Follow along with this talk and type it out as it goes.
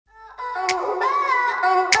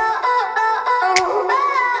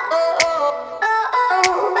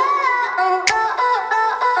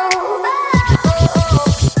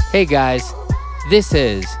Hey guys, this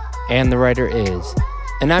is And the Writer Is,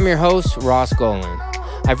 and I'm your host, Ross Golan.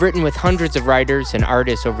 I've written with hundreds of writers and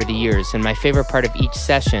artists over the years, and my favorite part of each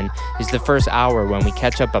session is the first hour when we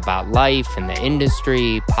catch up about life and the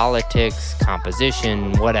industry, politics,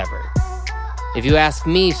 composition, whatever. If you ask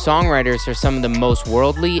me, songwriters are some of the most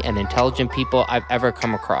worldly and intelligent people I've ever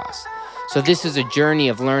come across. So this is a journey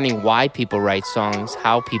of learning why people write songs,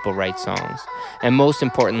 how people write songs, and most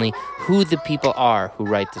importantly, who the people are who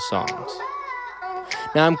write the songs.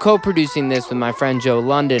 Now, I'm co-producing this with my friend Joe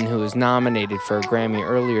London, who was nominated for a Grammy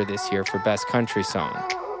earlier this year for Best Country Song.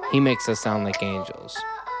 He makes us sound like angels.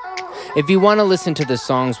 If you want to listen to the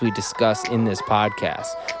songs we discuss in this podcast,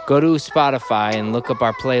 go to Spotify and look up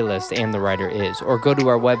our playlist, And the Writer Is, or go to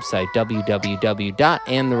our website,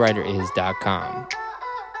 www.andthewriteris.com.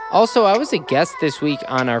 Also, I was a guest this week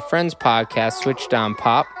on our friend's podcast, Switched On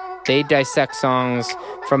Pop. They dissect songs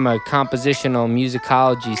from a compositional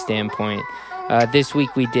musicology standpoint. This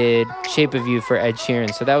week we did Shape of You for Ed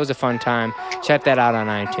Sheeran, so that was a fun time. Check that out on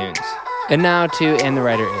iTunes. And now to And the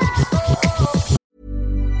Writer Is.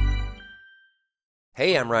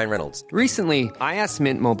 Hey, I'm Ryan Reynolds. Recently, I asked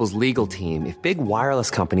Mint Mobile's legal team if big wireless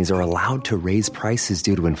companies are allowed to raise prices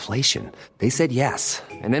due to inflation. They said yes.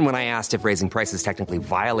 And then when I asked if raising prices technically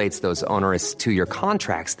violates those onerous two-year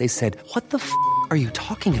contracts, they said, "What the f*** are you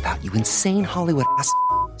talking about, you insane Hollywood ass?"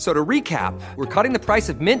 So to recap, we're cutting the price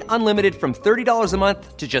of Mint Unlimited from $30 a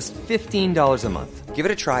month to just $15 a month. Give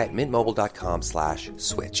it a try at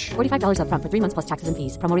mintmobile.com/switch. $45 up front for 3 months plus taxes and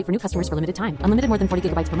fees. Promo rate for new customers for limited time. Unlimited more than 40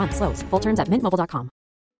 gigabytes per month. Slows full terms at mintmobile.com.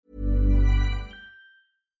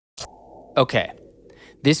 Okay,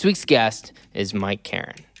 this week's guest is Mike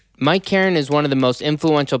Caren. Mike Caren is one of the most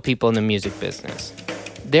influential people in the music business.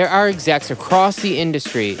 There are execs across the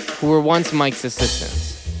industry who were once Mike's assistants.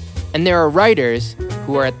 And there are writers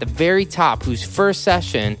who are at the very top whose first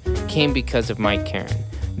session came because of Mike Caren.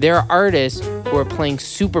 There are artists who are playing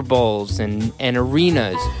Super Bowls and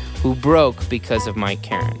arenas who broke because of Mike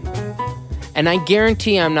Caren. And I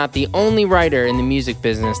guarantee I'm not the only writer in the music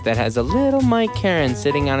business that has a little Mike Caren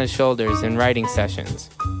sitting on his shoulders in writing sessions.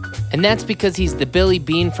 And that's because he's the Billy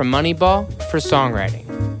Beane from Moneyball for songwriting.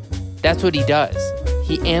 That's what he does.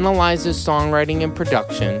 He analyzes songwriting and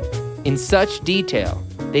production in such detail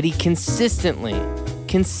that he consistently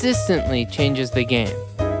changes the game.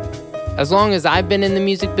 As long as I've been in the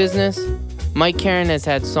music business, Mike Caren has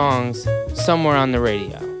had songs somewhere on the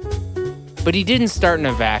radio. But he didn't start in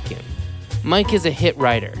a vacuum. Mike is a hit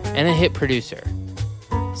writer and a hit producer.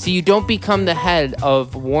 So you don't become the head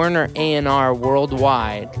of Warner A&R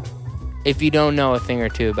worldwide if you don't know a thing or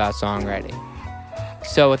two about songwriting.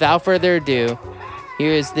 So without further ado,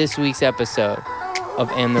 here is this week's episode of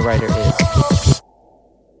And the Writer Is.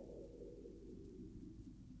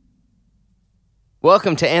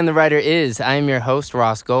 Welcome to And the Writer Is. I am your host,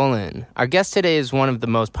 Ross Golan. Our guest today is one of the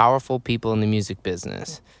most powerful people in the music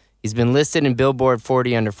business. He's been listed in Billboard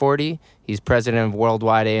 40 Under 40. He's president of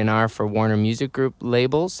Worldwide A&R for Warner Music Group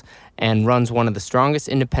labels and runs one of the strongest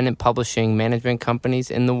independent publishing management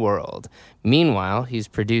companies in the world. Meanwhile, he's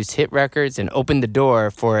produced hit records and opened the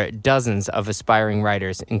door for dozens of aspiring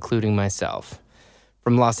writers, including myself.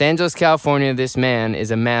 From Los Angeles, California, this man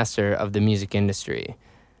is a master of the music industry.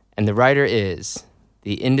 And the writer is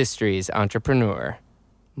the industry's entrepreneur,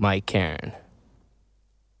 Mike Caren.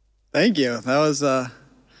 Thank you. That was a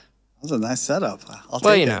nice setup. I'll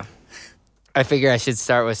take it. I figure I should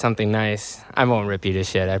start with something nice. I won't rip you to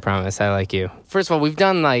shit, I promise. I like you. First of all, we've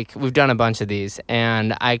done a bunch of these,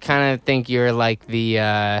 and I kind of think you're like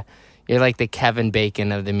the Kevin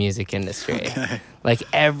Bacon of the music industry. Okay. Like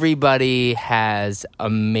everybody has a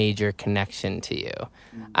major connection to you.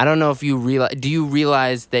 I don't know if you realize. Do you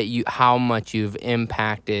realize that how much you've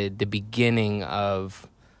impacted the beginning of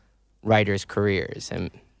writers' careers?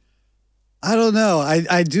 And I don't know.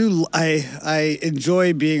 I do. I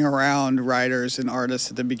enjoy being around writers and artists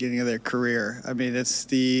at the beginning of their career. I mean, it's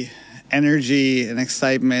the energy and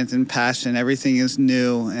excitement and passion. Everything is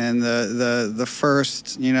new, and the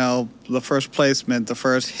first, the first placement, the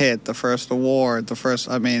first hit, the first award, the first.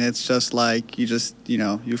 I mean, it's just like you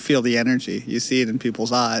feel the energy. You see it in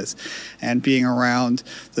people's eyes, and being around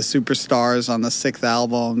the superstars on the 6th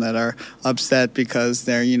album that are upset because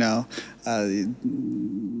they're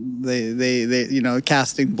they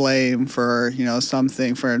casting blame for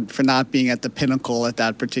something for not being at the pinnacle at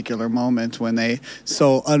that particular moment when they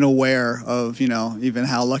so unaware of even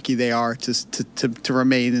how lucky they are to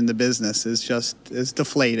remain in the business is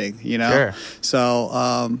deflating. Sure.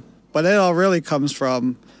 So but it all really comes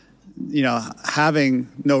from having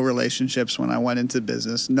no relationships when I went into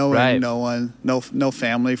business, knowing no one, no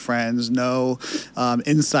family, friends, no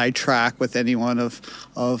inside track with anyone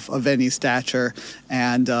of any stature,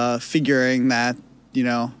 and figuring that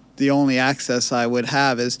the only access I would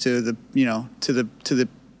have is to the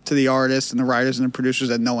artists and the writers and the producers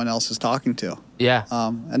that no one else is talking to. Yeah.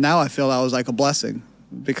 And now I feel that was like a blessing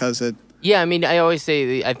because it. Yeah, I mean, I always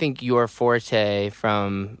say, I think your forte,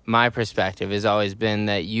 from my perspective, has always been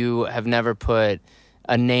that you have never put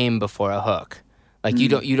a name before a hook. Like you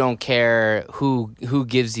don't care who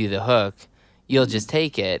gives you the hook. You'll just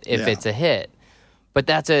take it if it's a hit. But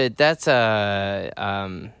that's a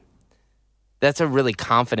really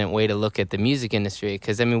confident way to look at the music industry,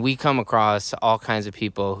 because I mean, we come across all kinds of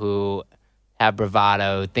people who have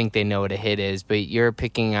bravado, think they know what a hit is, but you're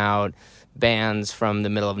picking out bands from the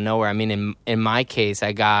middle of nowhere. I mean, in my case,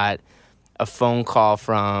 I got a phone call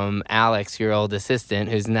from Alex, your old assistant,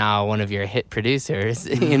 who's now one of your hit producers,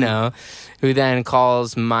 who then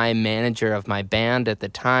calls my manager of my band at the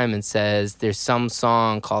time and says, there's some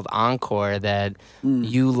song called Encore that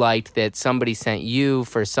you liked, that somebody sent you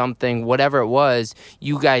for something, whatever it was.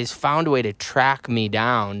 You guys found a way to track me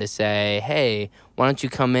down to say, hey, why don't you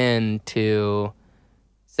come in to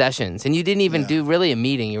sessions? And you didn't even do really a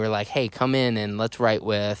meeting. You were like, hey, come in and let's write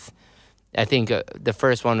with, I think the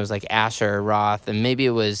first one was like Asher Roth, and maybe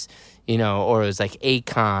it was, or it was like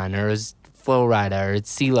Akon, or it was Flow Rida, or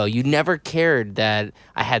it's CeeLo. You never cared that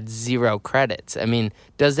I had 0 credits. I mean,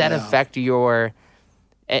 does that affect your,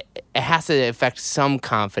 it has to affect some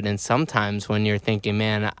confidence sometimes when you're thinking,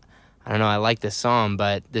 man, I don't know, I like this song,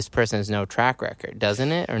 but this person has no track record,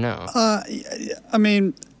 doesn't it, or no? I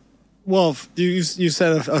mean, well, you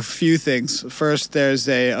said a few things. First, there's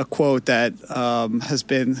a quote that has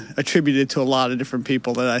been attributed to a lot of different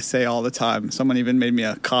people that I say all the time. Someone even made me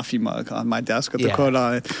a coffee mug on my desk with the quote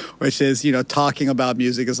on it, which is, talking about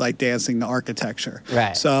music is like dancing to architecture.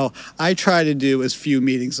 Right. So I try to do as few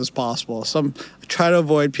meetings as possible. Try to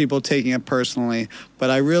avoid people taking it personally, but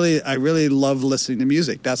I really love listening to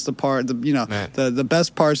music. That's the part, the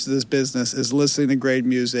best parts of this business is listening to great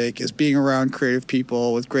music, is being around creative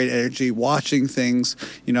people with great energy, watching things,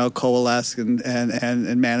 coalesce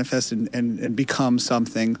and manifest and become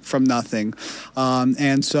something from nothing.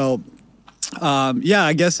 And so,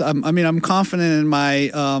 I guess I'm confident in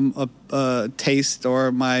my taste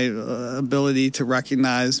or my ability to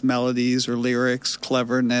recognize melodies or lyrics,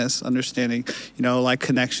 cleverness, understanding, like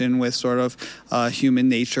connection with sort of human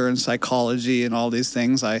nature and psychology and all these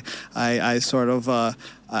things. I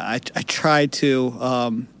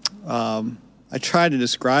try to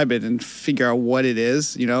describe it and figure out what it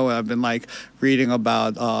is. I've been like reading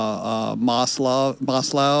about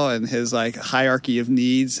Maslow and his like hierarchy of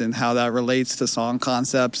needs and how that relates to song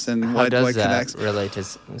concepts and what connects. Relate to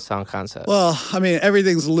song concepts? Well, I mean,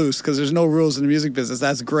 everything's loose because there's no rules in the music business.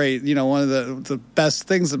 That's great. One of the best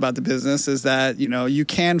things about the business is that, you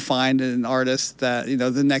can find an artist that,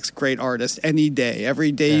 the next great artist any day.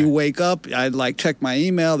 Every day you wake up, I'd like check my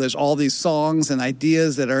email. There's all these songs and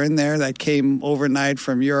ideas that are in there that came overnight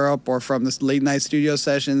from Europe or from this late night studio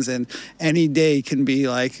sessions, and any day can be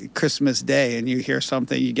like Christmas Day, and you hear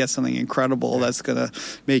something, you get something incredible that's going to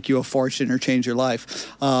make you a fortune or change your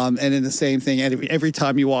life. And then the same thing, every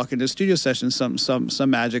time you walk into a studio session,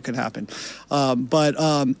 some magic could happen. But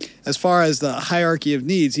as far as the hierarchy of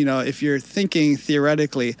needs, if you're thinking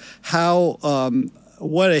theoretically,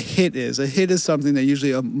 what a hit is something that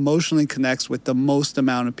usually emotionally connects with the most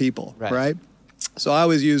amount of people, right? So I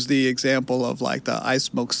always use the example of like the I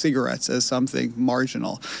smoke cigarettes as something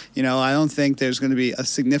marginal. I don't think there's going to be a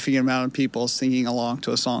significant amount of people singing along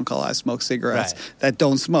to a song called I Smoke Cigarettes that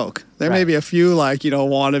don't smoke. There may be a few like,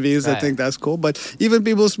 wannabes that think that's cool, but even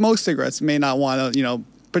people who smoke cigarettes may not want to,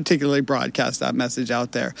 particularly broadcast that message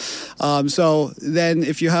out there. So then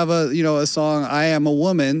if you have a song, I Am a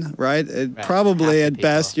Woman, right? Probably at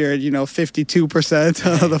best you're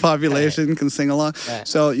 52% of the population can sing along.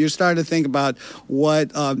 So you're starting to think about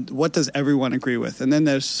what does everyone agree with? And then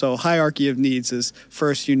there's hierarchy of needs is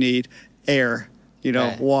first you need air,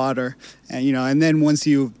 water, and then once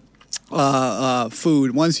you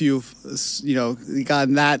food. Once you've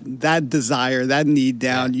gotten that desire, that need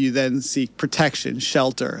down, you then seek protection,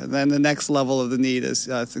 shelter, and then the next level of the need is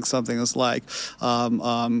I think something that's like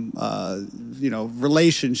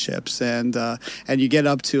relationships, and you get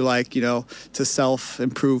up to like to self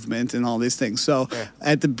improvement and all these things. So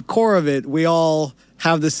at the core of it, we all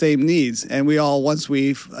have the same needs, and we all, once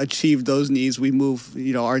we've achieved those needs, we move,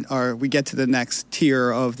 we get to the next tier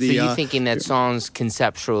of the. So you thinking that songs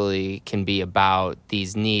conceptually can be about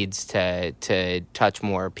these needs to touch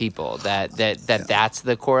more people? That's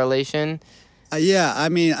the correlation. Yeah, I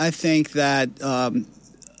mean, I think that.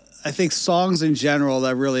 I think songs in general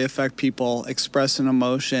that really affect people express an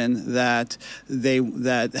emotion that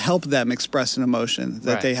help them express an emotion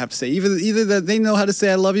that they have to say. Either that they know how to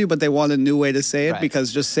say I love you, but they want a new way to say it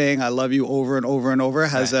because just saying I love you over and over and over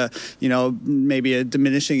has maybe a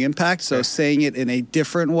diminishing impact. So saying it in a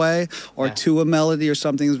different way or to a melody or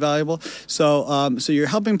something is valuable. So you're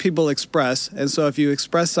helping people express, and so if you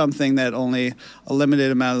express something that only a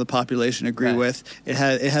limited amount of the population agree with, it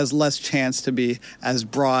has less chance to be as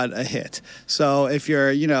broad a hit. So if you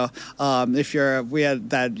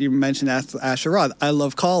mentioned Asher Roth, I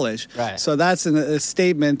love college. Right. So that's a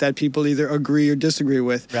statement that people either agree or disagree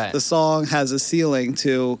with. Right. The song has a ceiling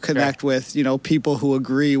to connect with, people who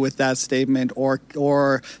agree with that statement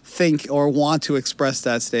or think or want to express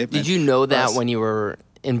that statement. Did you know that when you were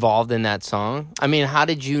involved in that song? I mean, how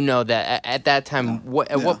did you know that at that time?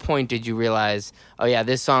 At what point did you realize, oh yeah,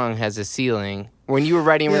 this song has a ceiling? When you were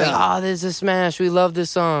writing, you were like, oh, this is a smash, we love this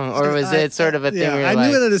song? Or was it sort of a thing where you're I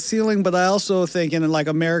knew it at a ceiling, but I also think in like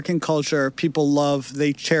American culture, people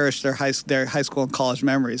they cherish their high school and college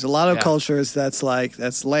memories. A lot of cultures, that's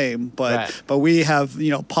lame, but we have,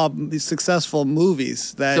 successful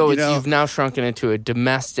movies that, So you've now shrunken into a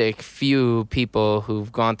domestic few people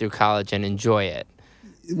who've gone through college and enjoy it.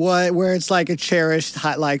 Where it's like a cherished,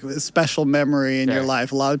 special memory in your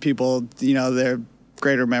life. A lot of people, their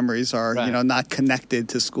greater memories are, not connected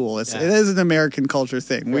to school. It is an American culture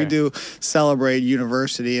thing. Sure. We do celebrate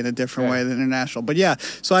university in a different way than international. But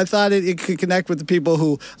so I thought it could connect with the people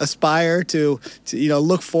who aspire to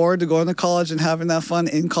look forward to going to college and having that fun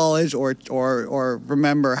in college, or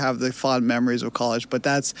have the fond memories of college. But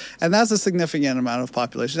that's a significant amount of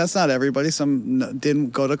population. That's not everybody. Some didn't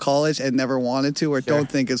go to college and never wanted to, or don't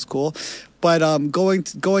think it's cool. But going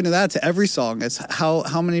to that, to every song, it's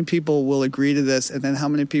how many people will agree to this, and then how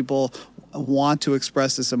many people want to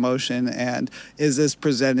express this emotion, and is this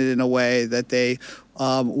presented in a way that they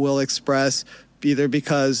will express either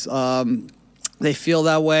because they feel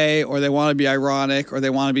that way, or they want to be ironic, or they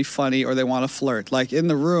want to be funny, or they want to flirt. Like in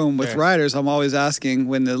the room with writers, I'm always asking,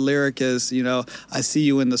 when the lyric is, I see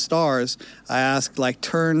you in the stars, I ask,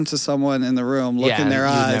 turn to someone in the room, look in their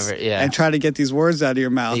eyes, and try to get these words out of your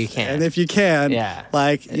mouth. You can. And if you can,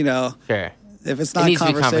 sure. If it's not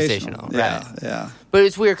conversational. Yeah. But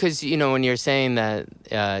it's weird because, when you're saying that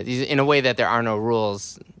in a way that there are no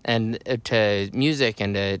rules and to music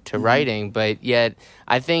and to writing, but yet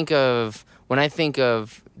when I think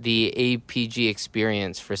of the APG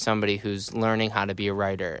experience for somebody who's learning how to be a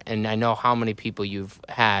writer, and I know how many people you've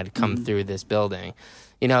had come through this building,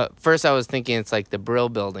 first I was thinking it's like the Brill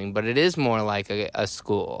building, but it is more like a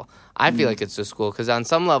school. I feel like it's a school because on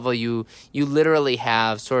some level you literally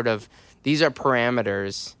have sort of, these are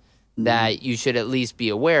parameters that you should at least be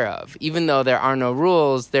aware of. Even though there are no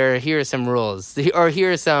rules, here are some rules, or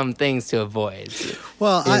here are some things to avoid.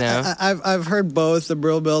 Well, I've heard both the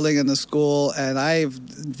Brill building and the school, and I've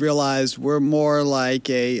realized we're more like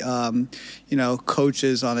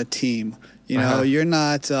coaches on a team. You're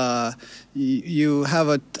not. You have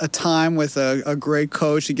a time with a great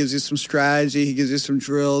coach. He gives you some strategy. He gives you some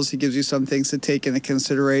drills. He gives you some things to take into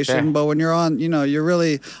consideration. Sure. But when you're on, you're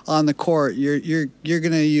really on the court. You're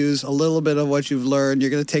going to use a little bit of what you've learned.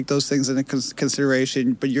 You're going to take those things into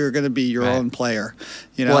consideration. But you're going to be your own player.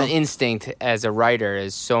 Well, an instinct as a writer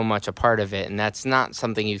is so much a part of it, and that's not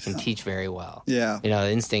something you can teach very well. Yeah.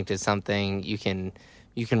 Instinct is something you can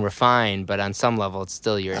refine, but on some level, it's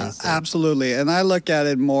still your instinct. Absolutely. And I look at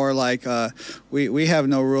it more like we have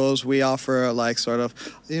no rules. We offer sort of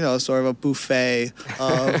a buffet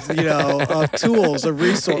of, of tools, of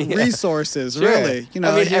resources, sure. Really.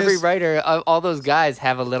 Every writer, all those guys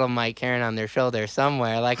have a little Mike Caren on their shoulder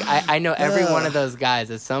somewhere. I know every one of those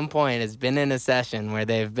guys at some point has been in a session where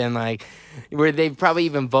they've been where they've probably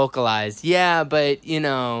even vocalized, but,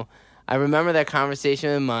 I remember that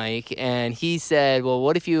conversation with Mike, and he said, well,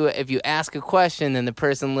 what if you ask a question, then the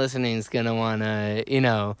person listening is going to want to,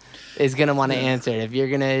 answer it. If you're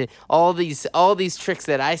going to, all these tricks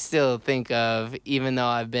that I still think of, even though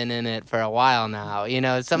I've been in it for a while now,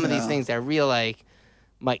 some of these things are real,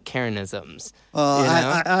 Mike Carenisms.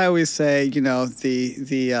 I always say,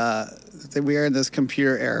 that we are in this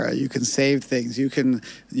computer era. You can save things. You can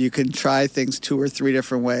try things 2 or 3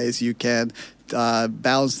 different ways. You can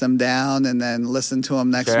bounce them down and then listen to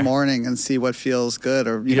them next morning and see what feels good.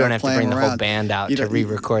 Or you don't have to bring the around. whole band out to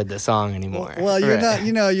re-record the song anymore. Well,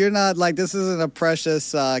 you're not like, this isn't a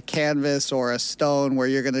precious canvas or a stone where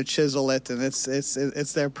you're going to chisel it and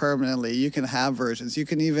it's there permanently. You can have versions. You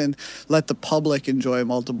can even let the public enjoy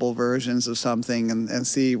multiple versions of something and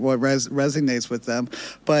see what resonates with them.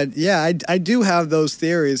 But yeah, I do have those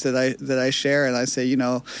theories that I share, and I say,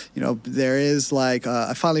 there is like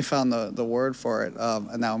I finally found the word for it,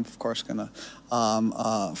 and now I'm of course gonna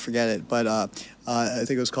forget it, but I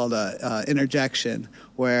think it was called interjection,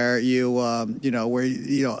 where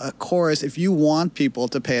a chorus, if you want people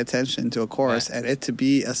to pay attention to a chorus and it to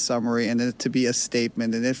be a summary and it to be a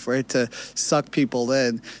statement and for it to suck people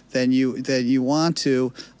in, then you want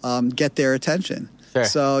to get their attention. Sure.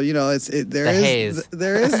 So there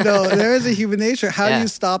is a human nature. How do you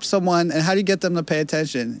stop someone and how do you get them to pay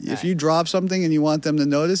attention? If you drop something and you want them to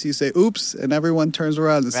notice, you say "oops," and everyone turns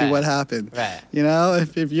around to see what happened. Right.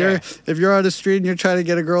 If you're on the street and you're trying to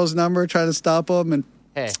get a girl's number, trying to stop them, and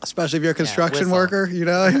especially if you're a construction worker, you're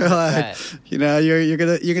like, you're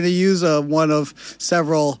gonna use one of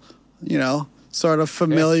several, sort of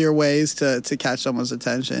familiar ways to catch someone's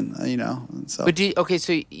attention, So. But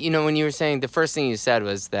so when you were saying, the first thing you said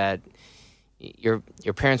was that your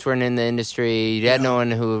parents weren't in the industry, you had no one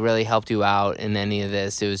who really helped you out in any of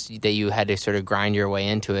this. It was that you had to sort of grind your way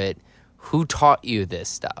into it. Who taught you this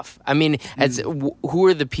stuff? I mean, who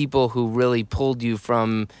are the people who really pulled you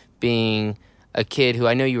from being a kid who,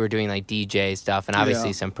 I know you were doing like DJ stuff and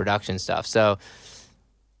obviously some production stuff. So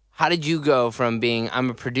how did you go from being,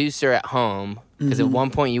 I'm a producer at home, because at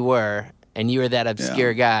one point you were, and you were that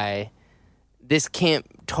obscure guy, this can't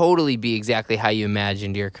totally be exactly how you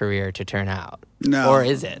imagined your career to turn out. No. Or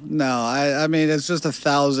is it? No, I mean, it's just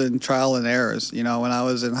 1,000 trial and errors. When I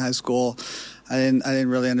was in high school, I didn't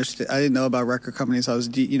really understand. I didn't know about record companies. I was,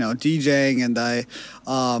 DJing, and I,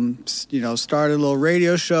 started a little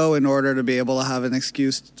radio show in order to be able to have an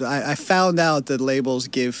excuse. I found out that labels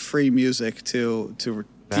give free music to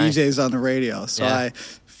DJs on the radio. So I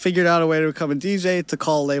figured out a way to become a DJ, to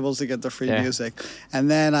call labels to get the free music. And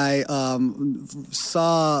then I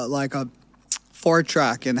saw like a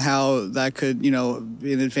 4-track and how that could, be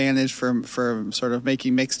an advantage for sort of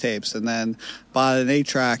making mixtapes, and then bought an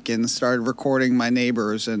 8-track and started recording my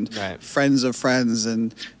neighbors and friends of friends.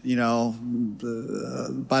 And,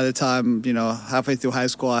 by the time, halfway through high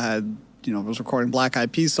school, I had, was recording Black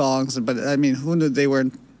Eyed Peas songs. But I mean, who knew they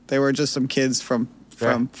were just some kids from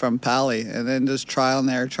Pali, and then just trial and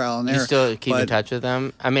error. You still keep in touch with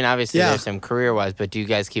them? I mean, obviously there's some career-wise, but do you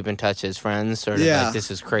guys keep in touch as friends? Sort of like, this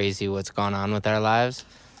is crazy what's going on with our lives?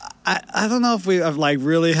 I don't know if we have like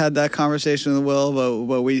really had that conversation with Will,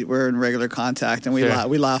 but we're in regular contact, and we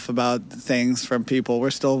laugh about things from people. We're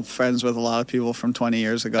still friends with a lot of people from 20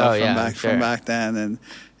 years ago, from back then, and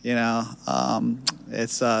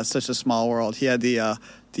it's such a small world. He had the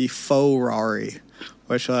faux Rari,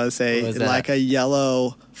 which was like a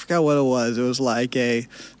yellow, I forgot what it was. It was like it's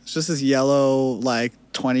just this yellow, like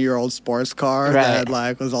 20-year-old sports car that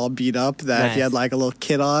like was all beat up, that he had like a little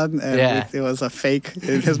kit on, and it was a fake,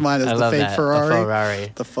 in his mind, it's the fake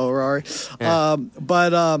Ferrari. The faux Rari.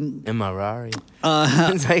 In my Rari.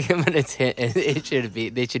 It's like, it should be,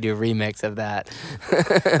 they should do a remix of that.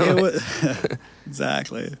 It was,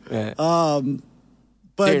 exactly. Yeah.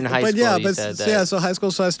 So high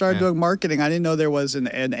school. So I started doing marketing. I didn't know there was an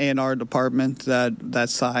A&R department that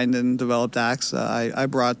signed and developed acts. I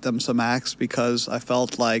brought them some acts because I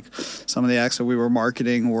felt like some of the acts that we were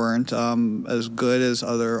marketing weren't as good as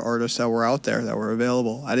other artists that were out there that were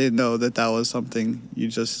available. I didn't know that was something you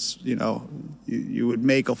just, you would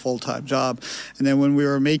make a full-time job. And then when we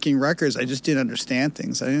were making records, I just didn't understand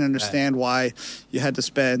things. I didn't understand why you had to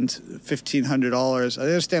spend $1,500. I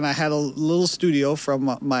understand I had a little studio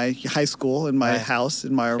from my high school in my house,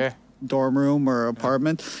 in my dorm room or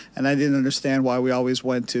apartment, and I didn't understand why we always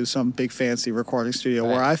went to some big fancy recording studio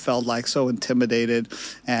where I felt like so intimidated,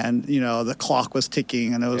 and the clock was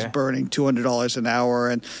ticking and it was burning $200 an hour,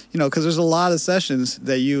 and because there's a lot of sessions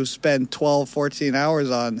that you spend 12-14 hours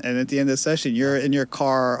on, and at the end of the session you're in your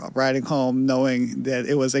car riding home knowing that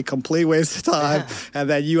it was a complete waste of time and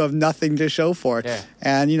that you have nothing to show for it.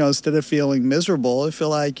 And instead of feeling miserable, I feel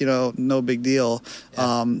like no big deal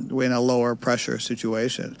in a lower pressure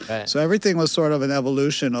situation. So everything was sort of an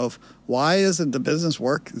evolution of, why isn't the business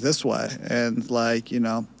work this way? And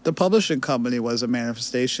the publishing company was a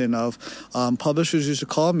manifestation of, publishers used to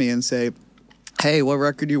call me and say, hey, what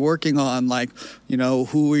record are you working on? Like,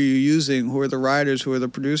 who are you using? Who are the writers? Who are the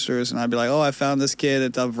producers? And I'd be like, oh, I found this kid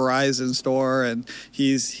at the Verizon store, and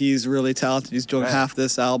he's really talented. He's doing half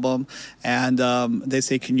this album. And they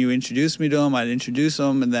say, can you introduce me to him? I'd introduce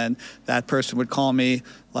him, and then that person would call me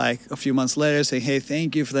like a few months later saying, hey,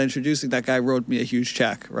 thank you for that introducing. That guy wrote me a huge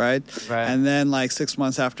check, right? And then like 6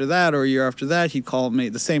 months after that or a year after that, he'd call me.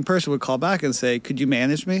 The same person would call back and say, could you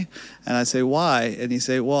manage me? And I'd say, why? And he'd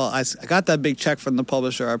say, well, I got that big check from the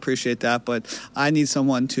publisher. I appreciate that, but I need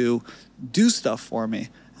someone to do stuff for me.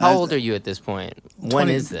 How old are you at this point? When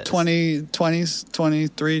is this? 20s,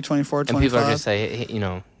 23, 24, 25. And people are just like,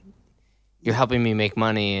 hey, you're helping me make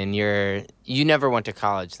money, and you never went to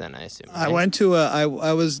college then, I assume, right? I went to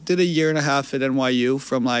did a year and a half at NYU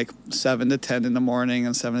from like 7 to 10 in the morning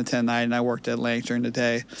and 7 to 10 at night, and I worked at Atlantic during the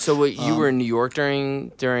day. So you were in New York during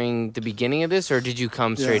the beginning of this, or did you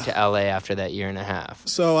come straight to LA after that year and a half?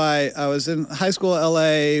 So I was in high school at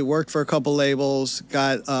LA, worked for a couple labels,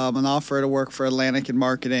 got an offer to work for Atlantic in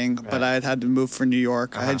marketing, but I had to move for New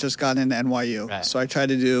York. I had just gotten into NYU, so I tried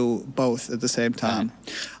to do both at the same time.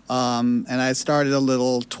 And I started a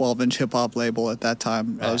little 12-inch hip-hop label at that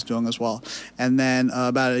time I was doing as well. And then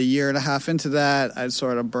about a year and a half into that, I'd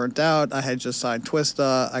sort of burnt out. I had just signed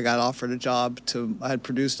Twista. I got offered a job I had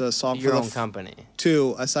produced a song Your for own company.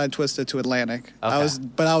 I signed Twista to Atlantic. Okay.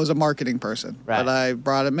 I was a marketing person. But I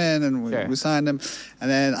brought him in and we signed him. And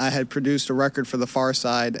then I had produced a record for the Far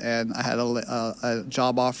Side, and I had a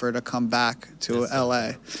job offer to come back to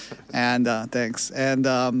LA. And thanks.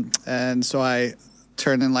 And so I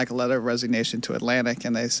turned in like a letter of resignation to Atlantic,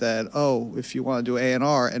 and they said, oh, if you want to do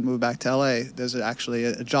A&R and move back to LA, there's actually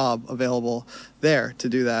a job available there to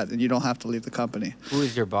do that, and you don't have to leave the company. Who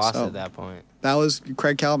was your boss at that point? That was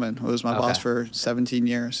Craig Kelman, who was my boss for 17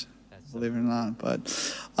 years, believe it or not.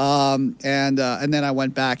 But and then I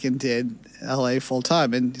went back and did LA full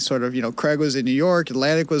time, and sort of, Craig was in New York,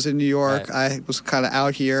 Atlantic was in New York. I was kind of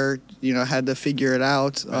out here, had to figure it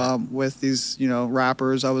out with these,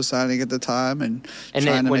 rappers I was signing at the time and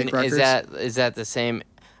trying to make records. Is that the same?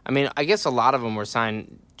 I mean, I guess a lot of them were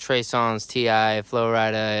signed. Trey Songz, T.I., Flo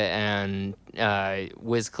Rida, and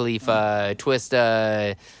Wiz Khalifa,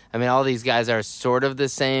 Twista. I mean, all these guys are sort of the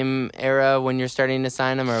same era when you're starting to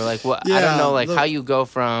sign them, or like what? I don't know, like how you go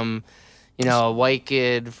from, a white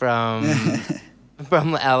kid from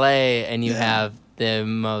L.A. and you have the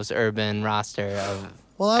most urban roster of.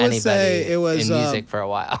 Well, I would say it was in music for a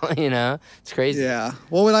while. It's crazy. Yeah.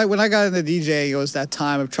 Well, when I got into DJing, it was that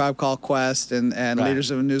time of Tribe Called Quest and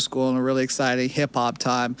Leaders of a New School, and a really exciting hip hop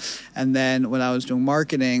time. And then when I was doing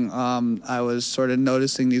marketing, I was sort of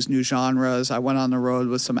noticing these new genres. I went on the road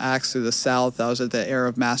with some acts through the South. I was at the era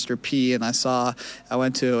of Master P, and I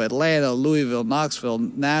went to Atlanta, Louisville, Knoxville,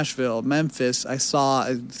 Nashville, Memphis. I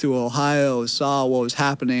saw through Ohio, saw what was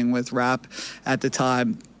happening with rap at the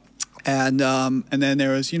time. And then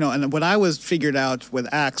there was, and what I was figured out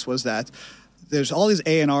with Axe was that there's all these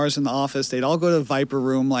A&Rs in the office. They'd all go to the Viper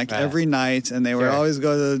Room every night, and they would always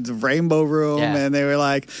go to the Rainbow Room, and they were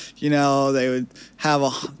like, they would have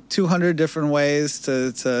 200 different ways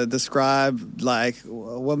to describe like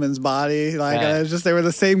a woman's body. Like it was just, they were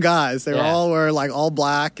the same guys. They all were like all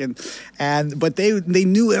black, but they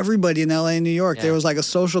knew everybody in LA and New York. There was like a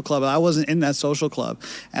social club, and I wasn't in that social club.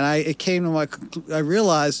 And I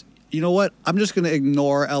realized, you know what? I'm just going to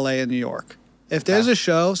ignore LA and New York. If there's a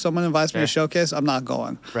show, someone invites me to showcase, I'm not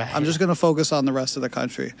going. I'm just going to focus on the rest of the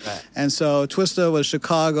country. And so Twista was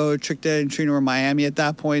Chicago, Trick Daddy and Trina were Miami. At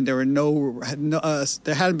that point, there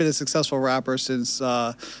hadn't been a successful rapper since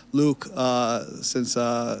Luke, since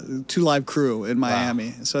 2 Live Crew in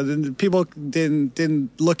Miami. So then people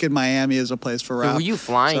didn't look at Miami as a place for rap. So were you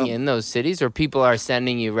flying in those cities, or people are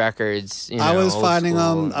sending you records? I was finding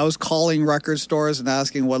them. I was calling record stores and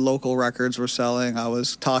asking what local records were selling. I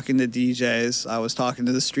was talking to DJs. I was talking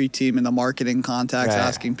to the street team and the marketing contacts,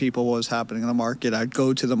 asking people what was happening in the market. I'd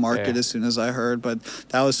go to the market as soon as I heard. But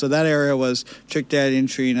that area was Trick Daddy and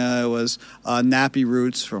Trina. It was Nappy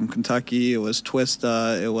Roots from Kentucky. It was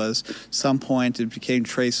Twista. It was some point it became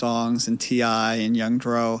Trey Songz and T.I. and Young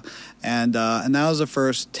Dro. And that was the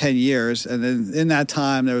first 10 years. And then in that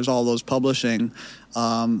time, there was all those publishing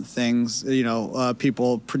things,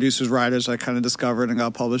 people, producers, writers, I kind of discovered and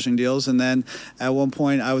got publishing deals. And then at one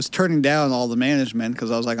point I was turning down all the management because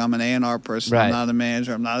I was like, I'm an A&R person. I'm not a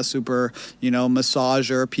manager. I'm not a super,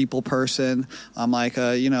 massager, people person. I'm like,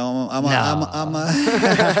 I'm a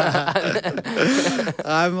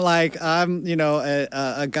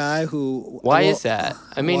guy who. Why is that?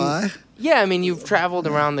 I mean, why? Yeah, I mean, you've traveled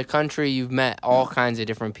around the country. You've met all kinds of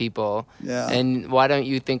different people. Yeah. And why don't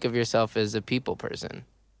you think of yourself as a people person?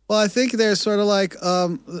 Well, I think they're sort of like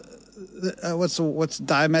what's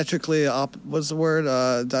diametrically what's the word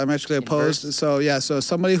diametrically opposed. Inverse. So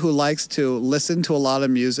somebody who likes to listen to a lot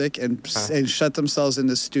of music and shut themselves in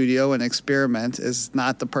the studio and experiment is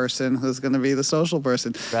not the person who's going to be the social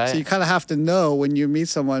person. Right. So you kind of have to know when you meet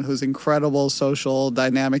someone who's incredible, social,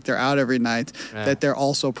 dynamic, they're out every night, that they're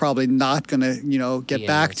also probably not going to get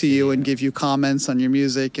back to you and give you comments on your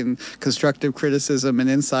music and constructive criticism and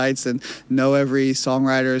insights and know every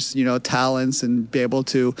songwriter's talents and be able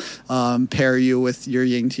to pair you with your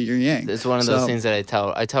yin to your yang. It's one of those things that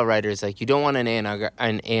I tell writers, like, you don't want an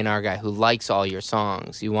A&R guy who likes all your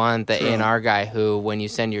songs. You want the A&R guy who, when you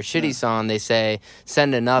send your shitty song, they say,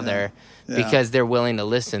 send another, because they're willing to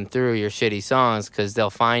listen through your shitty songs because they'll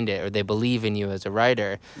find it or they believe in you as a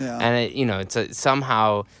writer. Yeah. And,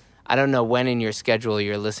 somehow, I don't know when in your schedule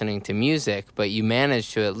you're listening to music, but you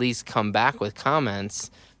manage to at least come back with comments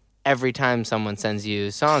every time someone sends you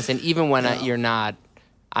songs. And even when you're not,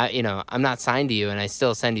 I'm not signed to you and I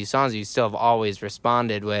still send you songs, you still have always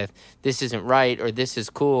responded with, this isn't right, or this is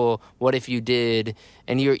cool, what if you did?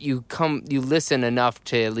 And you listen enough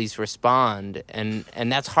to at least respond, and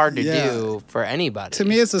that's hard to do for anybody. To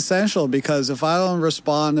me, it's essential, because if I don't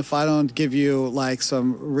respond, if I don't give you like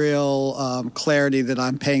some real clarity that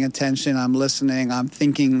I'm paying attention, I'm listening, I'm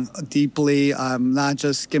thinking deeply, I'm not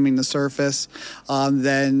just skimming the surface,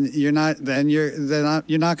 then you're not going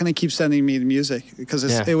to keep sending me the music, because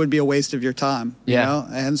it would be a waste of your time. You know?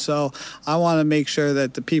 And so I want to make sure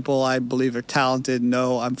that the people I believe are talented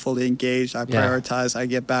know I'm fully engaged. I prioritize. I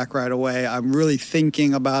get back right away. I'm really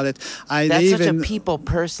thinking about it. That's such a people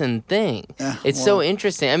person thing. It's so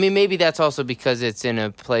interesting. I mean, maybe that's also because it's in a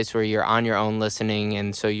place where you're on your own listening,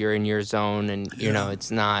 and so you're in your zone, and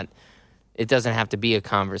it doesn't have to be a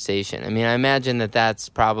conversation. I mean, I imagine that's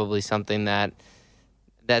probably something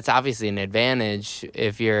that's obviously an advantage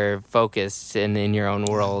if you're focused and in your own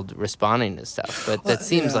world responding to stuff. But that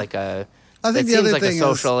seems like a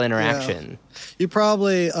social interaction. You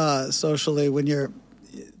probably socially, when you're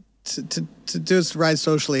to do it right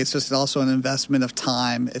socially, it's just also an investment of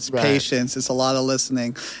time. It's patience. It's a lot of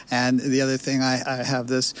listening. And the other thing, I have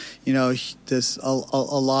this, a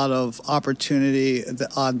lot of opportunity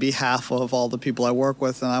on behalf of all the people I work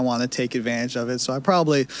with, and I want to take advantage of it. So I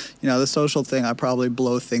probably, the social thing, I probably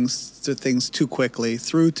blow things too quickly,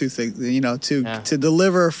 to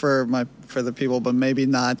deliver for the people, but maybe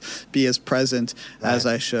not be as present as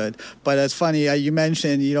I should. But it's funny, you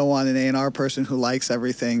mentioned you don't want an A&R person who likes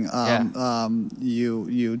everything.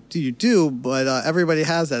 You do, but everybody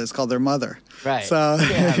has that. It's called their mother. Right. So,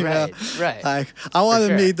 right. I want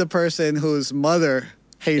to meet the person whose mother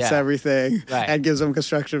hates everything and gives them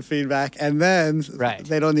constructive feedback, and then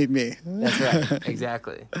they don't need me. That's right.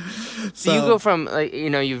 Exactly. So you go from,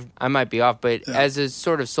 I might be off, but as a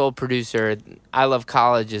sort of sole producer, I Love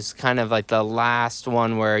College is kind of like the last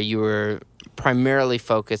one where you were primarily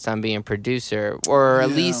focused on being a producer, or at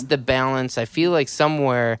least the balance. I feel like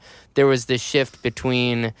somewhere there was this shift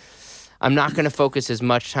between, I'm not going to focus as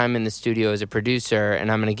much time in the studio as a producer,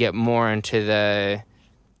 and I'm going to get more into the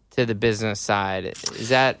business side. Is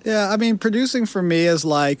that? Yeah, I mean, producing for me is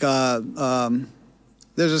like,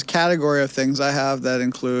 there's this category of things I have that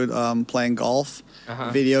include playing golf,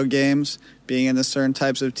 video games, being into certain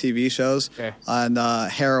types of TV shows, on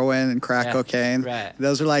heroin and crack cocaine. Right.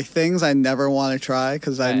 Those are like things I never want to try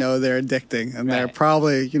because I know they're addicting, and they're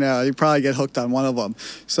probably, you probably get hooked on one of them.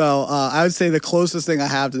 So I would say the closest thing I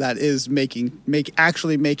have to that is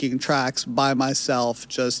actually making tracks by myself,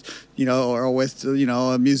 just, or with,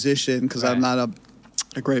 a musician, because I'm not a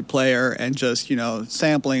great player, and just,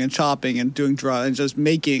 sampling and chopping and doing drugs and just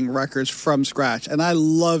making records from scratch. And I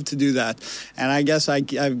love to do that. And I guess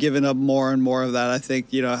I've given up more and more of that. I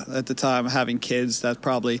think, at the time having kids, that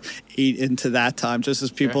probably ate into that time, just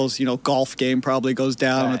as people's, golf game probably goes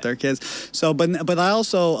down with their kids. So, but I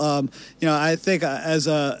also, I think as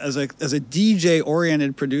a DJ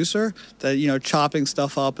oriented producer, that, chopping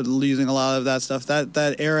stuff up and using a lot of that stuff,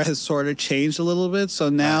 that era has sort of changed a little bit. So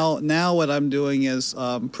now what I'm doing is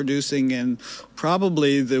producing in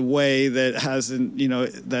probably the way that hasn't,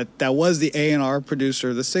 that was the A&R producer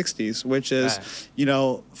of the 60s, which is,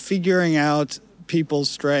 figuring out people's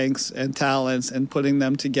strengths and talents and putting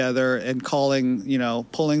them together and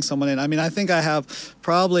pulling someone in. I mean, I think I have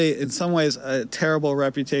probably in some ways a terrible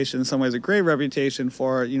reputation, in some ways a great reputation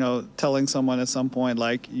for, telling someone at some point,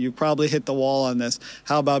 like, you probably hit the wall on this.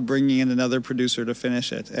 How about bringing in another producer to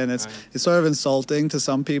finish it? And it's sort of insulting to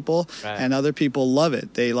some people, and other people love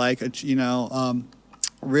it. They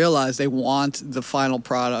realize they want the final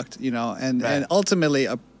product, and ultimately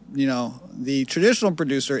the traditional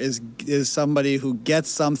producer is somebody who gets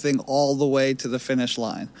something all the way to the finish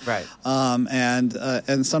line. Right.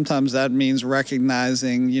 And sometimes that means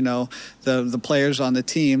recognizing, the players on the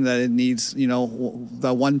team that it needs,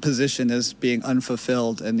 that one position is being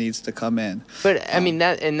unfulfilled and needs to come in. But I mean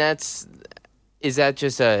is that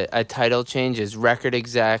just a title change? Is record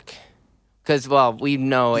exec? Because, we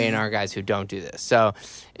know A&R guys who don't do this. So,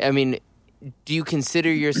 I mean, do you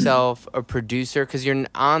consider yourself a producer? Because you're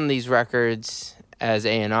on these records as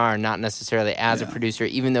A&R, not necessarily as a producer,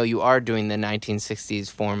 even though you are doing the 1960s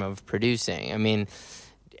form of producing. I mean,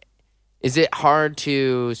 is it hard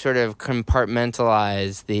to sort of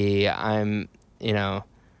compartmentalize here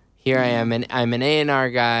I am, and I'm an A&R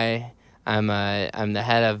guy, I'm the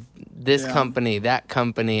head of this company, that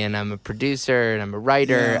company, and I'm a producer and I'm a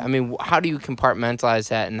writer. I mean, how do you compartmentalize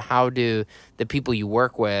that, and how do the people you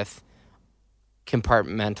work with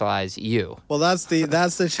compartmentalize you? Well, that's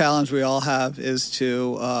the challenge we all have, is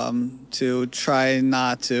to try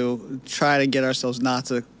to get ourselves not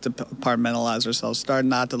to compartmentalize ourselves. Start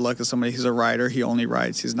not to look at somebody who's a writer. He only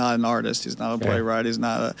writes. He's not an artist. He's not a playwright. He's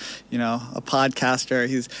not a podcaster.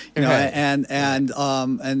 He's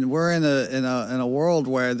and we're in a world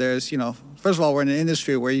where there's first of all, we're in an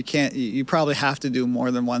industry where you probably have to do more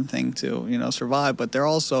than one thing to, survive, but they're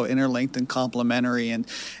also interlinked and complementary.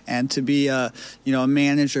 And to be a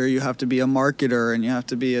manager, you have to be a marketer, and you have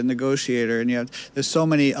to be a negotiator, and there's so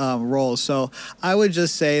many roles. So I would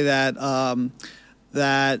just say that,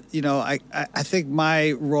 I think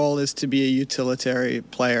my role is to be a utilitarian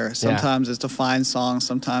player. Sometimes it's to find songs,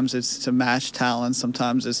 sometimes it's to match talent,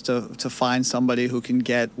 sometimes it's to find somebody who can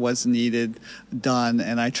get what's needed done.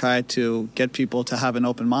 And I try to get people to have an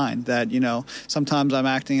open mind that, sometimes I'm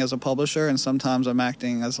acting as a publisher and sometimes I'm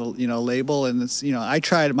acting as a, label. And it's, I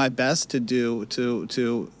tried my best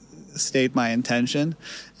to state my intention,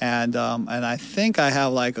 and I think I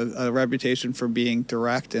have like a reputation for being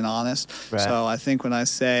direct and honest. Right. So I think when I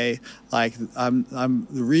say like I'm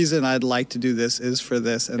the reason I'd like to do this is for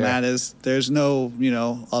this, and that is, there's no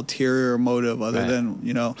ulterior motive other than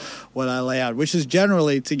what I lay out, which is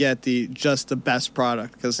generally to get just the best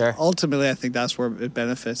product, because ultimately I think that's where it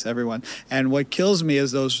benefits everyone. And what kills me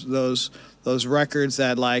is those records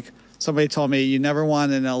that, like, somebody told me you never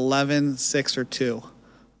want an 11, 6, or 2.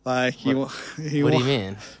 Like what do you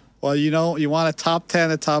mean? Well, you want a top 10,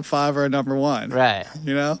 a top 5, or a number 1. Right.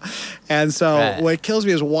 And so what kills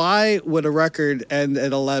me is, why would a record end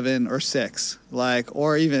at 11 or 6? Like,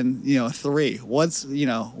 or even, 3? What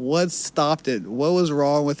stopped it? What was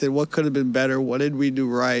wrong with it? What could have been better? What did we do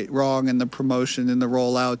wrong in the promotion, in the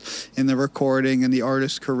rollout, in the recording, in the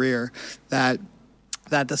artist's career, that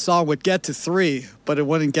the song would get to 3, but it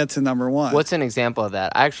wouldn't get to number 1. What's an example of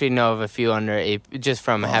that? I actually know of a few just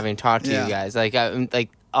from having talked to you guys. Like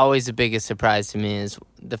always the biggest surprise to me is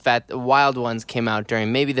the fact that Wild Ones came out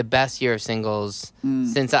during maybe the best year of singles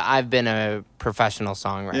since I've been a professional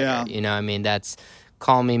songwriter. Yeah. That's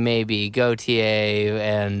Call Me Maybe, Gautier,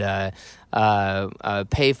 and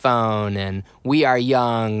Payphone, and We Are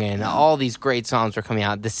Young, and all these great songs were coming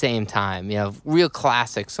out at the same time. Real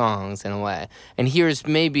classic songs in a way. And here's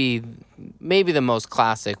maybe the most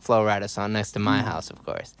classic Flo Rida song, Next to My House, of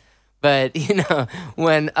course. But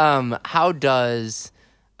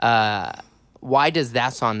why does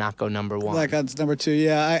that song not go number 1? That got number 2.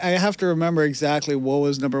 Yeah, I have to remember exactly what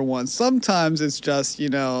was number 1. Sometimes it's just,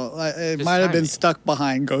 it might have been stuck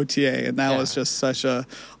behind Gautier, and that was just such a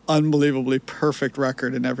unbelievably perfect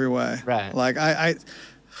record in every way. Right. Like I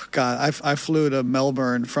flew to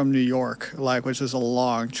Melbourne from New York, which is a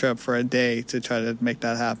long trip for a day to try to make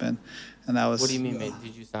that happen. And that was. What do you mean?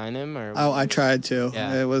 Did you sign him or? Oh, I tried to.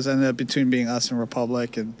 Yeah. It was ended up between being us and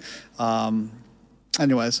Republic, and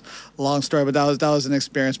anyways, long story, but that was an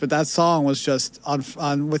experience. But that song was just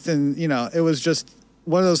on within, it was just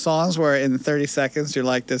one of those songs where in 30 seconds you're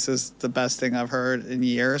like, this is the best thing I've heard in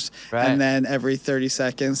years. Right. And then every 30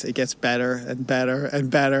 seconds it gets better and better and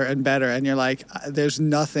better and better. And you're like, there's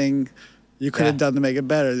nothing you could have done to make it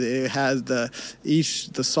better. It has the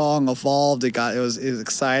song evolved. It was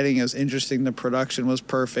exciting. It was interesting. The production was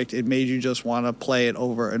perfect. It made you just want to play it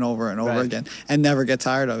over and over and over again and never get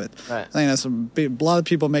tired of it. Right. I think that's a lot of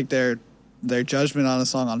people make their judgment on a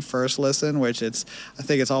song on first listen, which I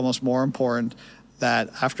think it's almost more important that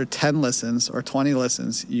after 10 listens or 20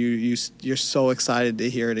 listens, you're so excited to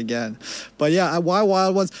hear it again. But yeah, why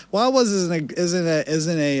Wild Ones? Wild Ones isn't a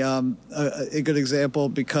good example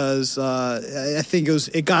because I think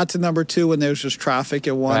it got to number 2 when there was just traffic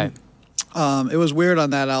at 1. Right. It was weird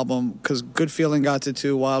on that album because Good Feeling got to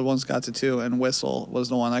 2, Wild Ones got to 2, and Whistle was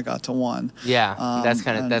the one that got to 1. Yeah, that's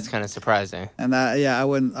kind of surprising. And that, I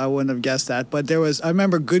wouldn't have guessed that. But I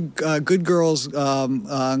remember Good Girls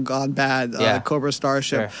Gone Bad, Cobra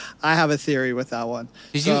Starship. Sure. I have a theory with that one.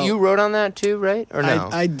 You wrote on that too, right? Or no?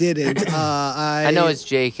 I didn't. I know it's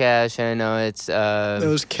J Cash, and I know it's it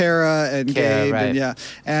was Kara and Gabe, right.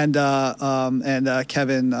 and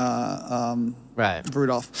Kevin. Right.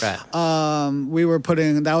 Rudolph. Right. We were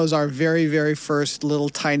that was our very, very first little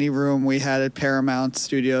tiny room we had at Paramount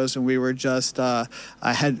Studios, and we were just,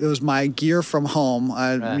 it was my gear from home.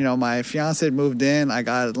 My fiance had moved in. I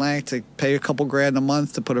got Atlantic to pay a couple grand a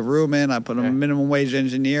month to put a room in. I put a minimum wage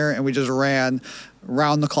engineer, and we just ran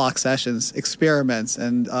round-the-clock sessions, experiments,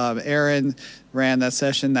 and Aaron ran that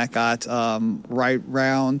session that got right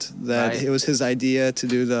round. It was his idea to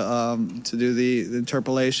do the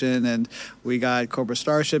interpolation, and we got Cobra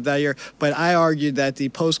Starship that year. But I argued that the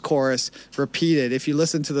post-chorus repeated. If you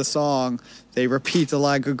listen to the song, they repeat the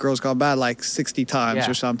line "Good Girls Gone Bad" like 60 times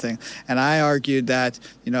or something. And I argued that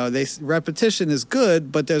repetition is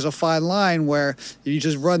good, but there's a fine line where you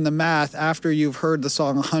just run the math. After you've heard the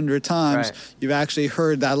song 100 times, you've actually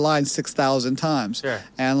heard that line 6,000 times. Sure.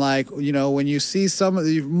 And when you see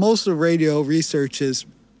most of radio research is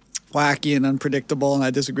wacky and unpredictable, and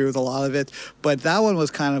I disagree with a lot of it. But that one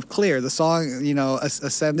was kind of clear. The song,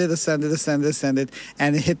 ascended,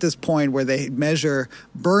 and it hit this point where they measure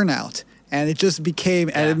burnout. And it just became,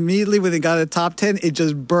 and immediately when they got to the top 10, it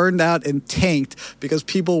just burned out and tanked because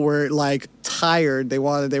people were tired. They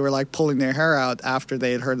were pulling their hair out after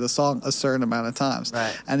they had heard the song a certain amount of times.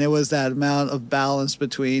 Right. And it was that amount of balance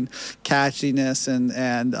between catchiness and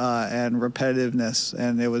repetitiveness.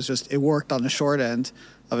 And it worked on the short end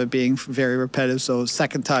of it being very repetitive. So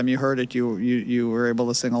second time you heard it, you were able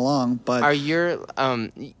to sing along. But are your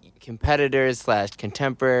competitors /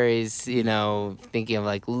 contemporaries, thinking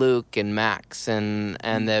of Luke and Max and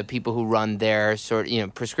the people who run their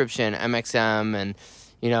Prescription, MXM, and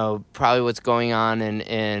probably what's going on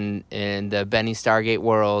in the Benny Stargate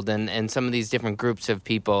world and some of these different groups of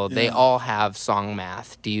people, they all have song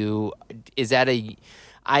math. I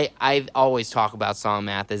always talk about song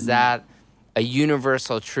math. Is that a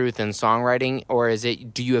universal truth in songwriting, or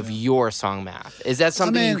do you have your song math? Is that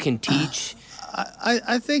something you can teach?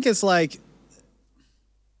 I think it's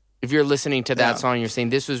if you're listening to that song, you're saying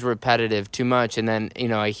this was repetitive too much, and then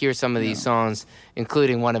I hear some of these songs,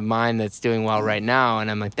 including one of mine that's doing well right now, and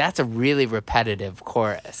I'm like, that's a really repetitive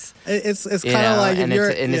chorus. It's kind of like,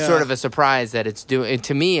 it's sort of a surprise that it's doing.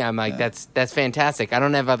 To me, I'm like, that's fantastic. I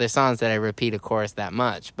don't have other songs that I repeat a chorus that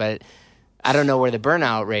much, but I don't know where the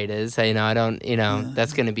burnout rate is. I don't.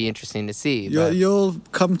 That's going to be interesting to see. You'll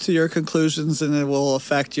come to your conclusions, and it will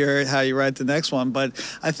affect how you write the next one. But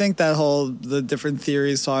I think the different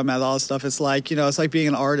theories, song math, all that stuff. It's it's like being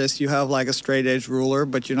an artist. You have a straight edge ruler,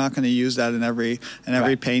 but you're not going to use that in every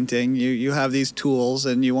painting. You have these tools,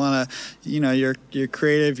 and you want to, you're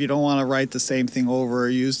creative. You don't want to write the same thing over or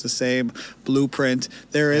use the same blueprint.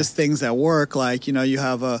 There is things that work. You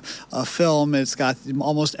have a film. It's got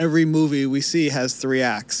almost every movie we see has 3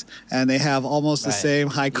 acts, and they have almost the same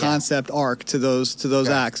high concept arc to those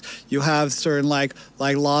acts. You have certain like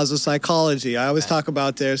laws of psychology. I always talk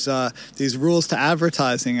about there's these rules to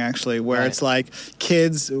advertising actually, where it's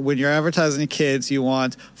kids, when you're advertising to kids, you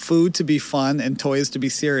want food to be fun and toys to be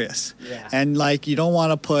serious. And you don't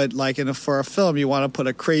want to put for a film, you want to put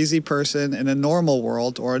a crazy person in a normal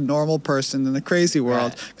world or a normal person in a crazy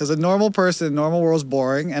world, because a normal person in a normal world is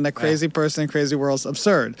boring, and a crazy person in a crazy world is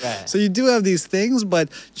absurd. So you do have these things, but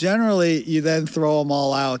generally you then throw them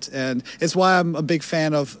all out, and it's why I'm a big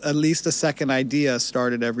fan of at least a second idea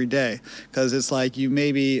started every day, because it's you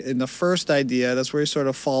maybe in the first idea, that's where you're sort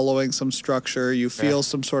of following some structure, you feel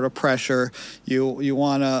some sort of pressure, you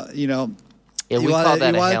want to, we call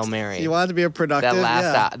that a Hail Mary. You want it to be a productive.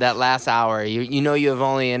 That last hour, you have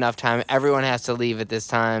only enough time. Everyone has to leave at this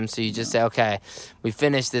time, so you just say, okay, we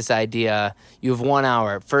finished this idea. You have 1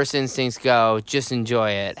 hour. First instincts go. Just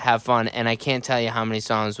enjoy it. Have fun. And I can't tell you how many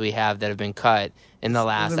songs we have that have been cut in the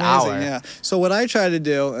last hour. Yeah. So what I try to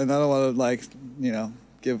do, and I don't want to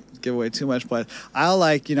give away too much, but I'll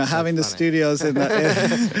having the studios in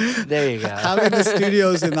the there you go. Having the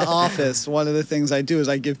studios in the office. One of the things I do is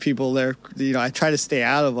I give people I try to stay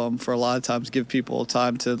out of them for a lot of times, give people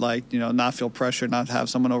time to not feel pressure, not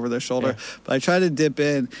have someone over their shoulder. But I try to dip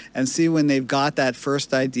in and see when they've got that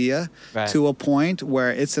first idea to a point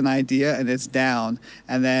where it's an idea and it's down,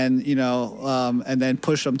 and then and then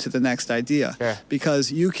push them to the next idea.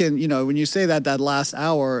 Because you can when you say that last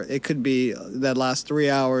hour, it could be that last 3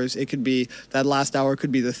 hours. It could be that last hour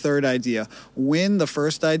could be the third idea. When the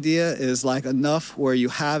first idea is like enough where you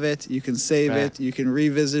have it, you can save it, you can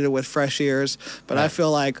revisit it with fresh ears. But I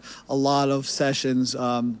feel like a lot of sessions,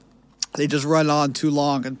 they just run on too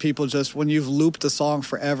long, and people just, when you've looped a song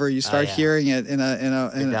forever, you start hearing it in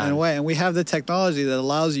a way. And we have the technology that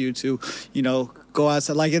allows you to, go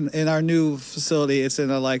outside. Like in our new facility, it's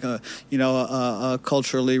in a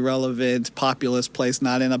culturally relevant, populous place,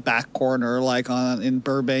 not in a back corner like in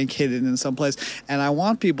Burbank, hidden in some place. And I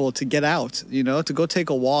want people to get out, to go take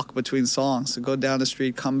a walk between songs, to go down the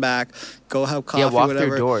street, come back, go have coffee, walk whatever.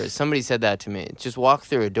 through doors. Somebody said that to me. Just walk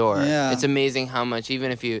through a door. Yeah. It's amazing how much,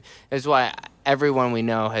 that's why everyone we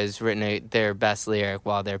know has written their best lyric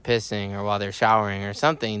while they're pissing or while they're showering or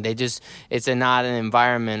something. It's not an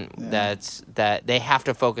environment that they have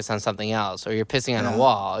to focus on something else, or you're pissing on a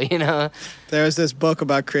wall, There's this book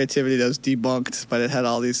about creativity that was debunked, but it had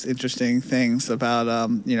all these interesting things about,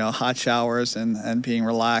 hot showers and being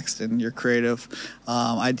relaxed and your creative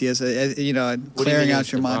ideas, and clearing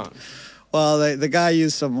out your mind. Well, the guy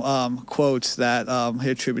used some quotes that he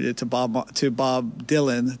attributed to Bob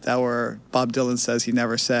Dylan that were Bob Dylan says he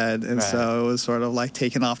never said, and so it was sort of like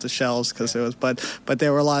taken off the shelves because it was. But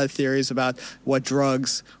there were a lot of theories about what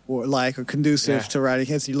drugs were like or conducive to writing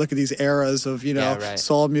hits. You look at these eras of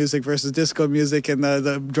soul music versus disco music and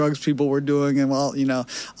the drugs people were doing, and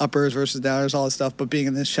uppers versus downers, all this stuff. But being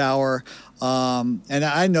in the shower. And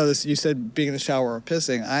I noticed, you said being in the shower or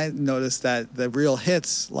pissing, I noticed that the real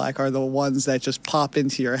hits are the ones that just pop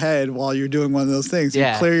into your head while you're doing one of those things. You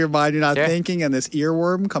clear your mind, you're not thinking, and this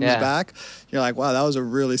earworm comes back. You're like, wow, that was a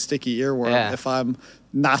really sticky earworm if I'm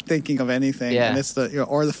not thinking of anything. And it's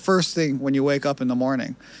or the first thing when you wake up in the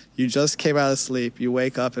morning. You just came out of sleep, you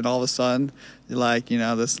wake up, and all of a sudden, you're like,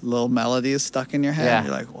 this little melody is stuck in your head. Yeah.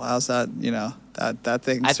 You're like, wow, how's that, that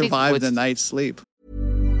thing survived the night's sleep.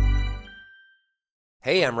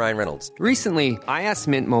 Hey, I'm Ryan Reynolds. Recently, I asked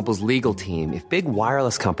Mint Mobile's legal team if big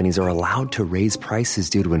wireless companies are allowed to raise prices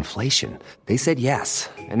due to inflation. They said yes.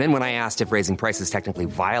 And then when I asked if raising prices technically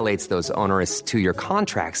violates those onerous 2-year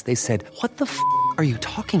contracts, they said, "What the f*** are you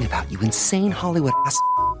talking about, you insane Hollywood ass?"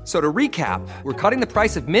 So to recap, we're cutting the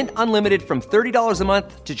price of Mint Unlimited from $30 a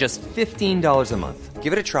month to just $15 a month.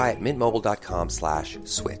 Give it a try at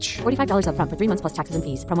mintmobile.com/switch. $45 up front for 3 months plus taxes and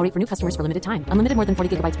fees. Promo rate for new customers for limited time. Unlimited more than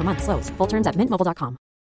 40 gigabytes per month. Slows full terms at mintmobile.com.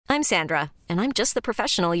 I'm Sandra, and I'm just the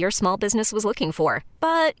professional your small business was looking for.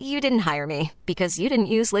 But you didn't hire me because you didn't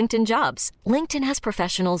use LinkedIn Jobs. LinkedIn has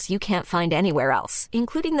professionals you can't find anywhere else,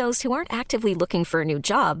 including those who aren't actively looking for a new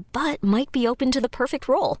job, but might be open to the perfect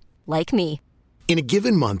role, like me. In a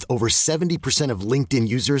given month, over 70% of LinkedIn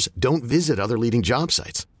users don't visit other leading job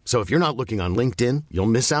sites. So if you're not looking on LinkedIn, you'll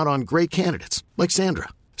miss out on great candidates like Sandra.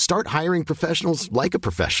 Start hiring professionals like a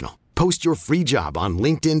professional. Post your free job on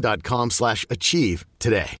linkedin.com/achieve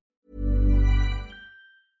today.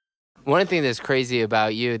 One thing that's crazy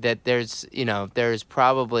about you that there's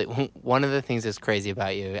probably one of the things that's crazy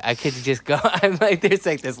about you. I could just go. I'm like, there's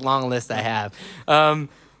like this long list I have.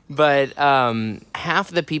 But half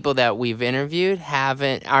the people that we've interviewed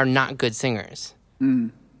are not good singers.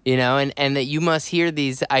 And that you must hear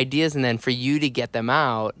these ideas, and then for you to get them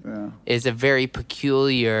out is a very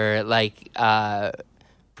peculiar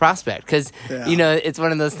prospect, because it's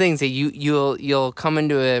one of those things that you'll come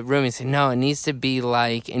into a room and say, no, it needs to be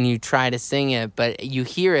like, and you try to sing it, but you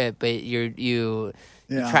hear it, but you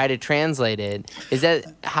try to translate it. Is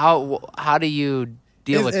that how do you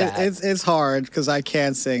deal with that? It's hard because I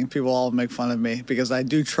can't sing. People all make fun of me because I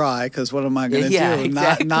do try. Because what am I going to do?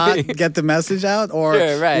 Exactly. Not get the message out, or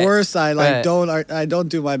worse, I don't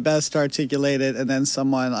do my best to articulate it, and then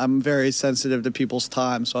I'm very sensitive to people's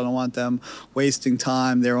time, so I don't want them wasting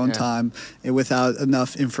time, their own time, without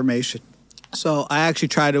enough information. So I actually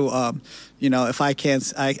try to, if I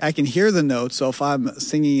can't, I can hear the notes. So if I'm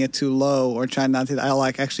singing it too low or trying not to, I'll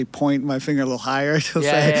actually point my finger a little higher to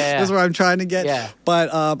say, this is where I'm trying to get. Yeah. But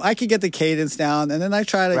I can get the cadence down, and then I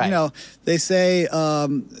try to, they say,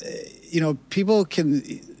 people can.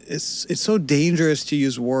 It's so dangerous to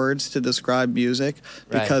use words to describe music,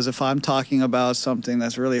 because if I'm talking about something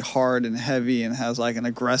that's really hard and heavy and has like an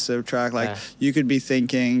aggressive track, you could be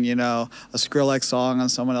thinking, a Skrillex song,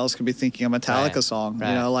 and someone else could be thinking a Metallica song.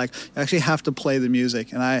 You actually have to play the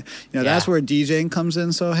music, and that's where DJing comes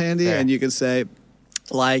in so handy. And you could say,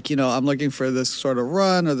 I'm looking for this sort of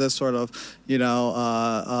run or this sort of,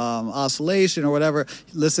 oscillation or whatever.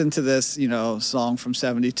 Listen to this, song from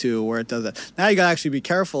 72 where it does that. Now you got to actually be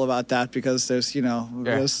careful about that, because there's,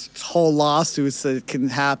 there's whole lawsuits that can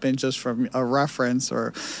happen just from a reference,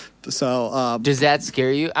 So does that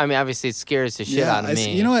scare you? I mean, obviously it scares the shit out of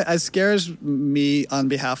me. You know what? It scares me on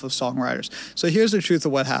behalf of songwriters. So here's the truth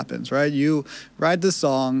of what happens, right? You write the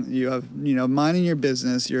song, you have, minding your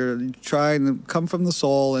business, you're trying to come from the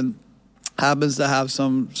soul and happens to have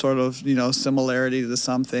some sort of, similarity to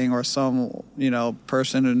something or some,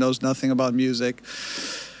 person who knows nothing about music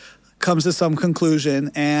comes to some conclusion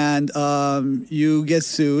and you get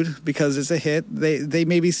sued because it's a hit. They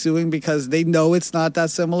may be suing because they know it's not that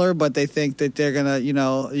similar, but they think that they're going to,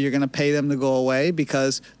 you're going to pay them to go away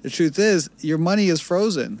because the truth is your money is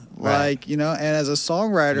frozen. Right. And as a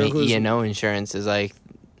songwriter who's... E&O insurance is like,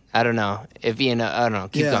 I don't know. If E&O, I don't know.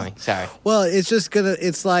 Keep going. Sorry. Well, it's just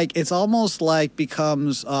it's almost like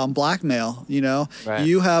becomes blackmail, Right.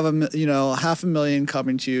 You have $500,000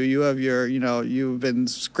 coming to you. You have you've been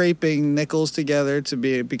scraping nickels together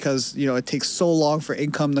because it takes so long for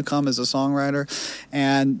income to come as a songwriter.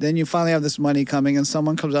 And then you finally have this money coming and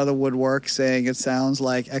someone comes out of the woodwork saying it sounds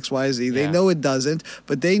like XYZ. Yeah. They know it doesn't,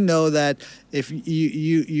 but they know that if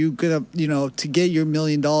you gonna, to get your $1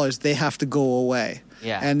 million, they have to go away.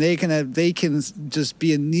 Yeah. And they can just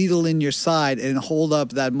be a needle in your side and hold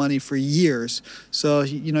up that money for years. So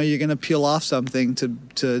you're going to peel off something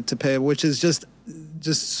to pay, which is just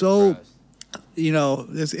so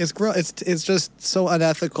gross. It's just so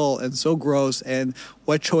unethical and so gross. And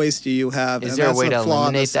what choice do you have? Is and there a that's way to flaw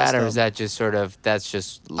in the eliminate that, or system. is that just sort of that's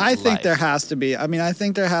just? I think life? there has to be. I mean, I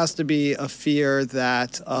think there has to be a fear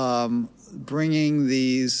that bringing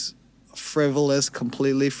these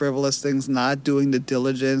completely frivolous things, not doing the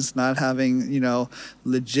diligence, not having,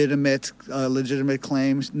 legitimate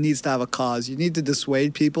claims, needs to have a cause. You need to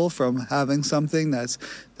dissuade people from having something that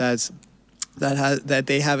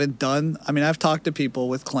they haven't done. I mean, I've talked to people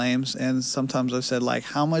with claims, and sometimes I've said, like,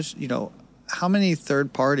 how many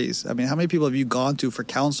third parties, how many people have you gone to for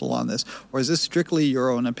counsel on this? Or is this strictly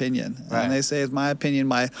your own opinion? Right. And they say, it's my opinion.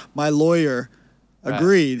 My lawyer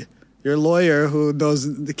agreed. Right. Your lawyer who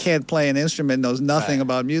can't play an instrument knows nothing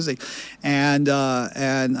about music, and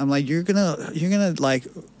I'm like, you're gonna like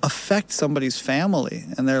affect somebody's family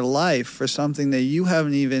and their life for something that you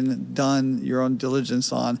haven't even done your own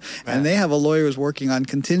diligence on, and they have a lawyer who's working on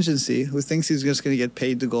contingency who thinks he's just going to get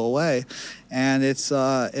paid to go away, and it's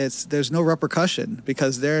there's no repercussion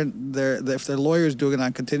because they're if their lawyer's doing it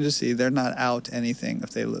on contingency, they're not out anything if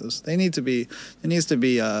they lose. There needs to be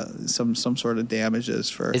some sort of damages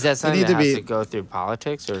for. Is that something that has to go through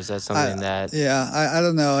politics, or is that something that? Yeah, I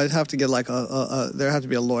don't know. I'd have to get like there have to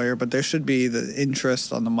be a lawyer, but there should be the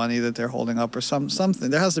interest on the money that they're holding up or something.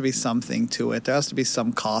 There has to be something to it. There has to be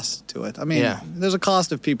some cost to it. I mean, there's a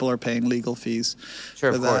cost if people are paying legal fees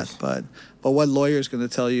for that. But what lawyer is going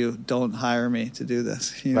to tell you, don't hire me to do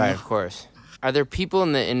this? Right, of course. Are there people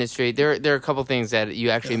in the industry? There are a couple things that you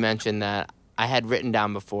actually mentioned that I had written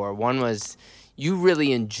down before. One was you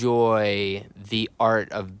really enjoy the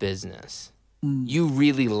art of business. You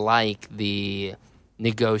really like the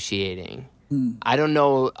negotiating. I don't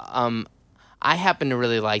know. I happen to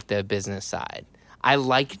really like the business side. I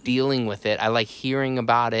like dealing with it. I like hearing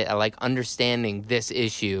about it. I like understanding this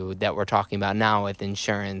issue that we're talking about now with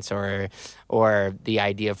insurance or the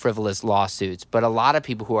idea of frivolous lawsuits. But a lot of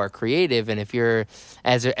people who are creative, and if you're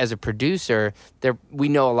as a producer, we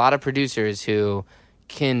know a lot of producers who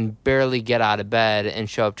can barely get out of bed and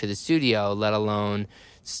show up to the studio, let alone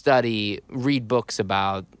read books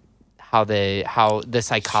about how the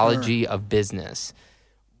psychology of business.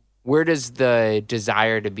 Where does the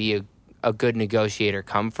desire to be a good negotiator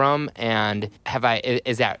come from? And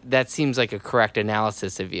that seems like a correct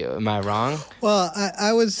analysis of you. Am I wrong? Well,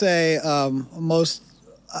 I would say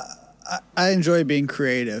I enjoy being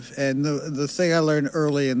creative, and the thing I learned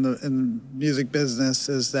early in the music business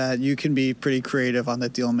is that you can be pretty creative on the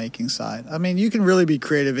deal making side. I mean, you can really be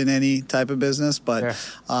creative in any type of business, but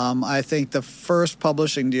I think the first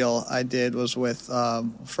publishing deal I did was with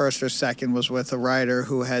first or second was with a writer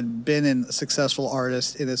who had been a successful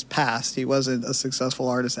artist in his past. He wasn't a successful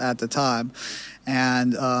artist at the time,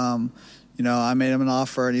 and I made him an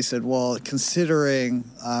offer, and he said, well, considering,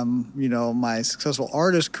 my successful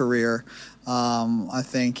artist career, I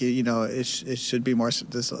think, it should be more,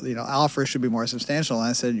 offer should be more substantial. And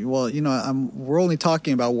I said, well, we're only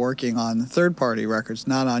talking about working on third-party records,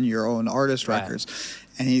 not on your own artist records.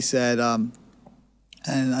 And he said, and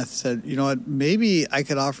I said, you know what, maybe I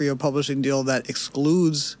could offer you a publishing deal that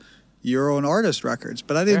excludes your own artist records,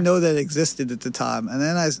 but I didn't know that existed at the time. And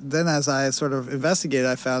then as I sort of investigated,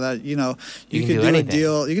 I found out, you could do a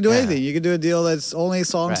deal. You can do anything. You could do a deal that's only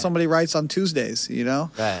songs somebody writes on Tuesdays.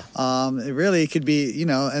 Right. It could be,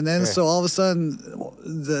 and then so all of a sudden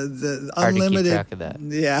the hard unlimited. to keep track of that.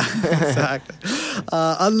 Yeah, exactly.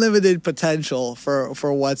 unlimited potential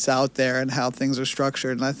for what's out there and how things are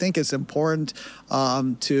structured. And I think it's important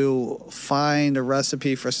to find a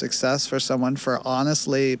recipe for success for someone, for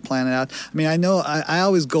honestly planning out. I mean, I know I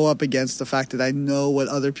always go up against the fact that I know what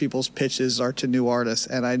other people's pitches are to new artists,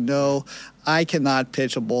 and I know I cannot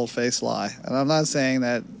pitch a bold-faced lie. And I'm not saying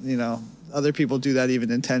that, other people do that even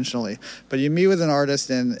intentionally. But you meet with an artist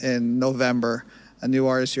in November, a new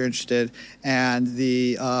artist you're interested, and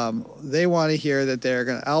they want to hear that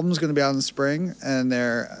their album's going to be out in the spring and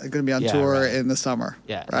they're going to be on tour in the summer.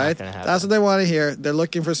 Yeah, right. That's what they want to hear. They're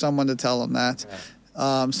looking for someone to tell them that.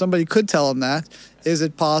 Right. Somebody could tell them that. Is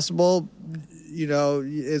it possible?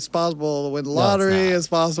 It's possible to win the lottery. It's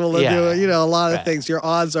possible to do a lot of things. Your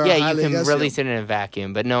odds are highly you can against release it in a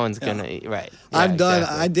vacuum, but no one's gonna right.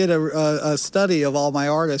 I did a study of all my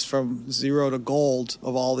artists from 0 to gold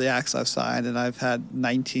of all the acts I've signed, and I've had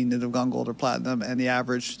 19 that have gone gold or platinum, and the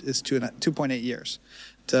average is 2.8 years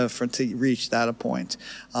to reach that point.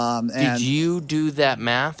 Did you do that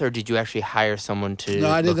math, or did you actually hire someone to? No,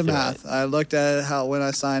 I did the math. I looked at it, when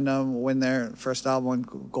I signed them, when their first album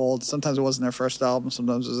went gold. Sometimes it wasn't their first album,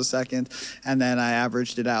 sometimes it was a second, and then I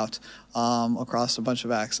averaged it out across a bunch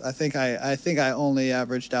of acts. I think I only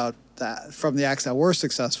averaged out that from the acts that were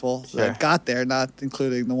successful that got there, not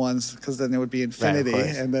including the ones, because then it would be infinity,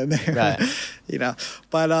 and then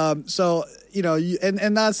But so.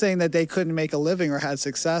 And not saying that they couldn't make a living or had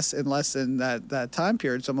success in less than that time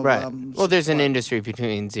period. Some of them. Well, there's an industry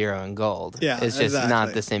between 0 and gold. Yeah, it's just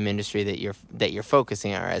not the same industry that you're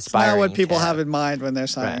focusing on or aspiring. It's not what people have in mind when they're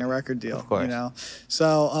signing a record deal. Of course.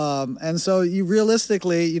 So you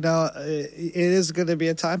realistically, it is going to be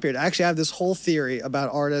a time period. Actually, I have this whole theory about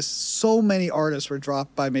artists. So many artists were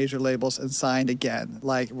dropped by major labels and signed again.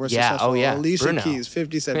 Like we're successful. Alicia Bruno. Keys,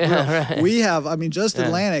 50 Cent. Bruno. We have. Just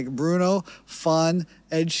Atlantic, Bruno. Fun,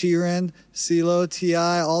 Ed Sheeran, CeeLo,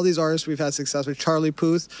 T.I., all these artists we've had success with, Charlie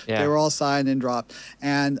Puth, they were all signed and dropped.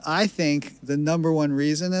 And I think the number one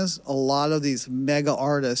reason is a lot of these mega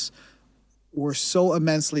artists were so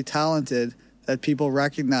immensely talented that people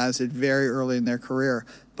recognized it very early in their career.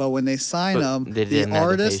 But when they sign them, the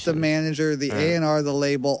artist, the manager, the A&R, the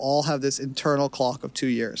label, all have this internal clock of 2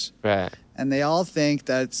 years. Right. And they all think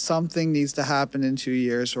that something needs to happen in 2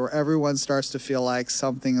 years, or everyone starts to feel like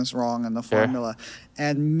something is wrong in the formula.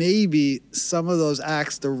 And maybe some of those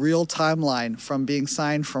acts, the real timeline from being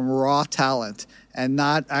signed from raw talent and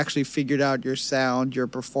not actually figured out your sound, your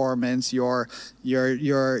performance, your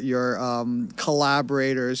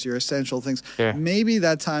collaborators, your essential things. Maybe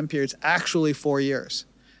that time period's actually 4 years.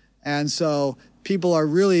 And so people are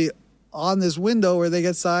really on this window where they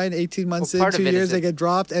get signed 18 months in, 2 years, they get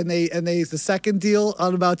dropped, and they the second deal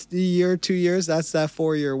on about a year, 2 years, that's that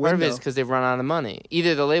 4 year window. Part of it is because they've run out of money.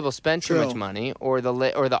 Either the label spent too much money, or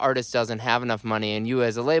the artist doesn't have enough money, and you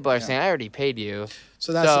as a label are saying, I already paid you.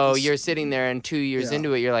 So you're sitting there, and 2 years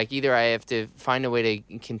into it, you're like, either I have to find a way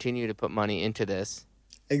to continue to put money into this.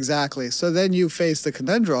 Exactly. So then you face the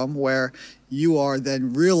conundrum where you are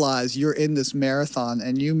then realize you're in this marathon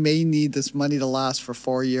and you may need this money to last for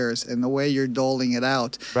 4 years. And the way you're doling it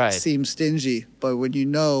out seems stingy. But when you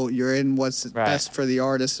know you're in what's best for the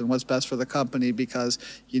artist and what's best for the company, because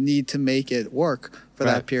you need to make it work for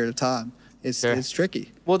that period of time, it's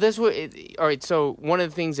tricky. Well, all right. So one of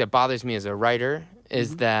the things that bothers me as a writer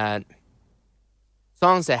is that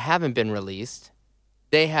songs that haven't been released,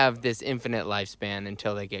 they have this infinite lifespan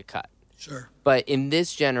until they get cut. Sure. But in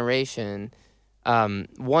this generation,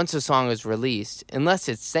 once a song is released, unless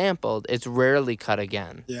it's sampled, it's rarely cut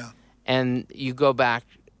again. Yeah. And you go back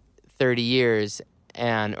 30 years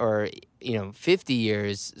or 50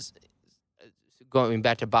 years, going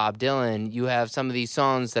back to Bob Dylan, you have some of these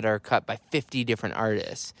songs that are cut by 50 different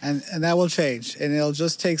artists. And that will change. And it'll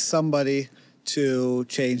just take somebody to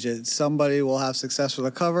change it. Somebody will have success with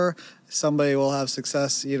a cover. Somebody will have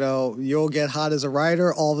success, you'll get hot as a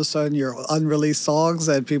writer. All of a sudden, your unreleased songs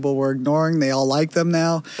that people were ignoring, they all like them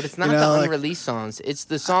now. But it's not the unreleased songs. It's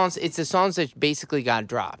the songs. It's the songs that basically got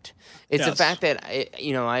dropped. It's the fact that if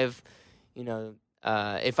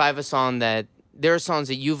I have a song that there are songs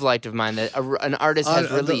that you've liked of mine that an artist has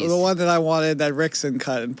released. The one that I wanted that Rickson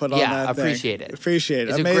cut and put on that appreciate thing. It. Appreciate it.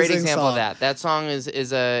 It's Amazing a great example song. of that. That song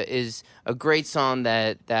is a great song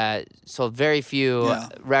that sold very few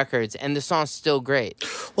records, and the song's still great.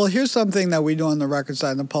 Well, here's something that we do on the record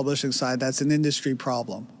side and the publishing side that's an industry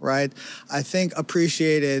problem, right? I think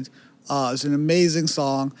Appreciated is an amazing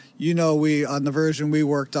song. We on the version we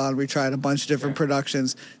worked on, we tried a bunch of different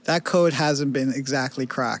productions. That code hasn't been exactly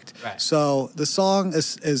cracked. Right. So the song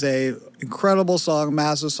is a incredible song,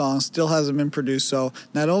 massive song, still hasn't been produced. So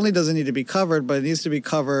not only does it need to be covered, but it needs to be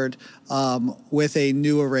covered with a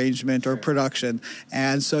new arrangement or production.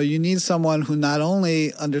 And so you need someone who not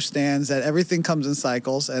only understands that everything comes in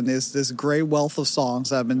cycles and there's this great wealth of songs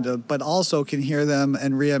that have been done, but also can hear them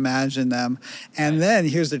and reimagine them. And then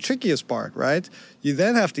here's the trickiest part, right? You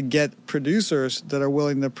then have to get producers that are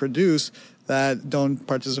willing to produce that don't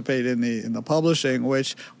participate in the publishing,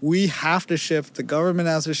 which we have to shift. The government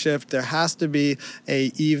has to shift. There has to be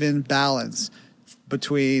a even balance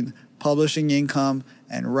between publishing income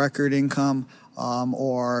and record income,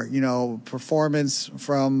 or performance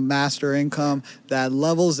from master income that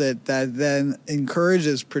levels it, that then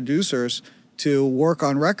encourages producers to work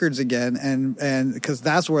on records again, and because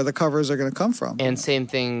that's where the covers are going to come from. And same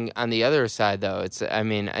thing on the other side, though.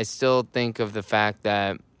 I still think of the fact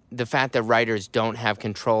that writers don't have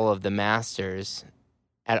control of the masters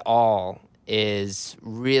at all is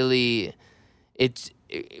really, it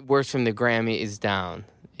works from the Grammys down.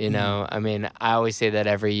 I always say that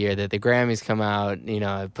every year that the Grammys come out,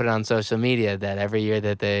 I put it on social media that every year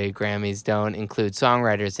that the Grammys don't include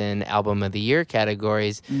songwriters in Album of the Year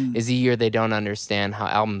categories is a year they don't understand how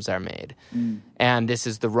albums are made. And this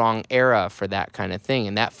is the wrong era for that kind of thing.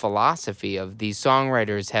 And that philosophy of these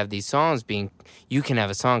songwriters have these songs you can have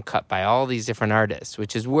a song cut by all these different artists,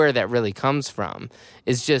 which is where that really comes from,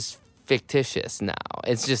 is just fictitious now.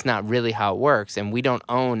 It's just not really how it works. And we don't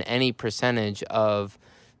own any percentage of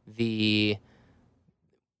we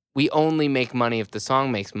only make money if the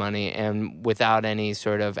song makes money, and without any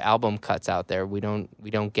sort of album cuts out there, we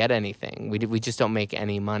don't get anything. We just don't make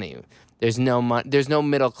any money. There's no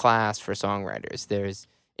middle class for songwriters.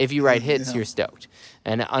 If you write hits, you're stoked,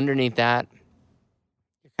 and underneath that,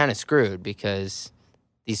 you're kind of screwed because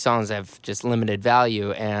these songs have just limited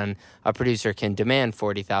value, and a producer can demand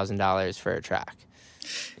 $40,000 for a track.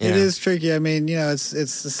 It is tricky. I mean, it's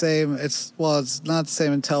the same. It's not the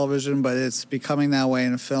same in television, but it's becoming that way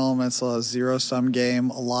in film. It's a zero-sum game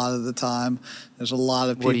a lot of the time. There's a lot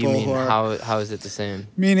of people What do you mean? who are... How is it the same?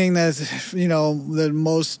 Meaning that, that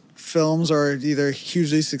most films are either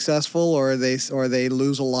hugely successful or they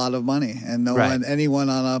lose a lot of money, and anyone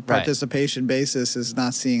on a participation basis is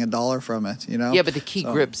not seeing a dollar from it, Yeah, but the key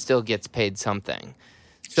grip still gets paid something.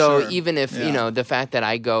 So even if the fact that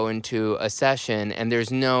I go into a session and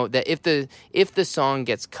there's if the song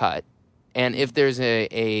gets cut, and if there's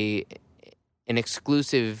an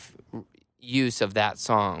exclusive use of that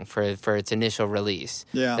song for its initial release,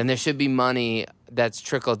 then there should be money that's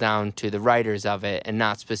trickled down to the writers of it and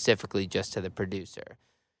not specifically just to the producer.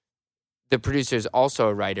 The producer is also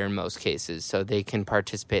a writer in most cases, so they can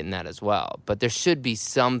participate in that as well. But there should be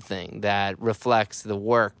something that reflects the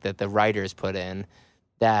work that the writers put in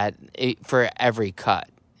for every cut,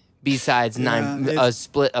 besides a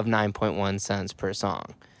split of 9.1 cents per song.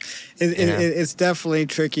 It's definitely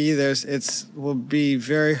tricky. It will be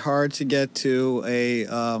very hard to get to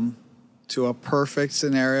a perfect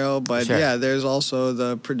scenario, but there's also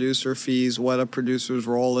the producer fees, what a producer's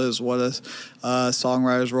role is, what a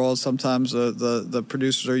songwriter's role is. Sometimes the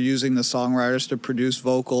producers are using the songwriters to produce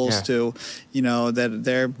vocals to, that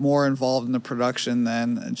they're more involved in the production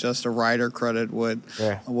than just a writer credit would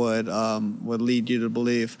lead you to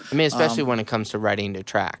believe. I mean, especially when it comes to writing to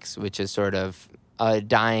tracks, which is sort of a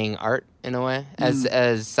dying art in a way.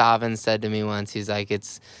 As Savin said to me once, he's like,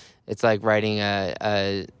 it's like writing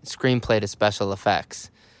a screenplay to special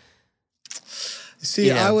effects.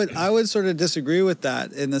 See, I would sort of disagree with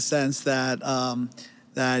that in the sense that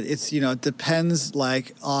that it's it depends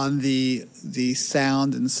on the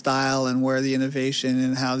sound and style and where the innovation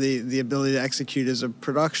and how the ability to execute as a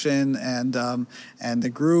production and the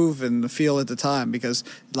groove and the feel at the time, because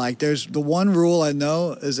there's the one rule I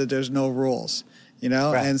know is that there's no rules.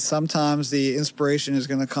 And sometimes the inspiration is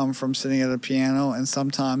going to come from sitting at a piano, and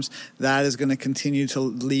sometimes that is going to continue to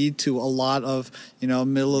lead to a lot of,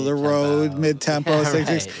 middle of the road, mid-tempo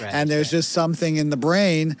things. And there's just something in the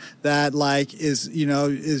brain that is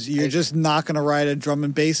you're just not going to write a drum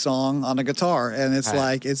and bass song on a guitar. And it's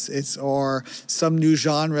it's or some new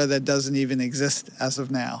genre that doesn't even exist as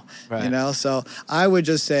of now, So I would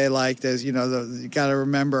just say there's, you got to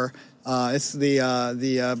remember, it's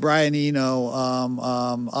the Brian Eno,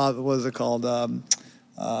 what is it called?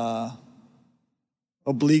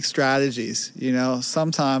 Oblique strategies.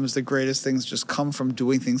 Sometimes the greatest things just come from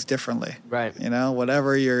doing things differently. Right.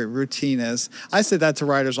 Whatever your routine is. I say that to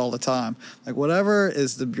writers all the time. Whatever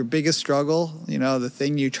is your biggest struggle, the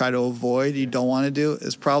thing you try to avoid, you don't want to do,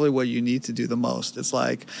 is probably what you need to do the most. It's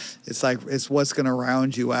what's going to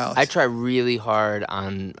round you out. I try really hard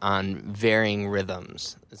on varying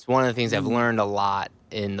rhythms. It's one of the things I've learned a lot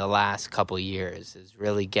in the last couple years is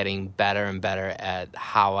really getting better and better at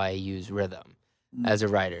how I use rhythm as a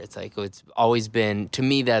writer. It's like it's always been, to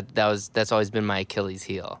me, that's always been my Achilles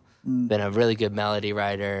heel. Been a really good melody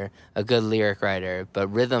writer, a good lyric writer, but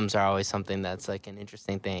rhythms are always something that's like an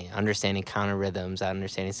interesting thing. Understanding counter rhythms,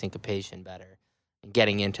 understanding syncopation better, and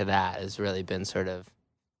getting into that has really been sort of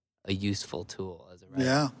a useful tool as a writer.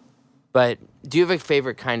 Yeah. But do you have a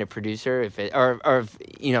favorite kind of producer, or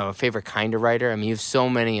a favorite kind of writer? I mean, you have so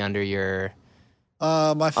many under your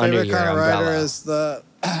my favorite your kind of umbrella. writer is the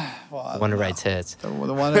one who writes hits. The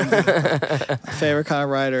one. My favorite kind of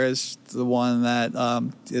writer is the one that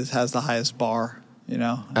has the highest bar,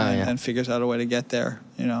 and figures out a way to get there.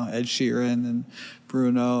 Ed Sheeran and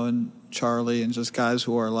Bruno and Charlie, and just guys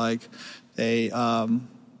who are like they're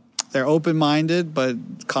open-minded but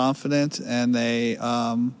confident, and they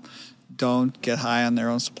don't get high on their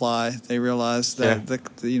own supply. They realize that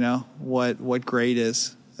what great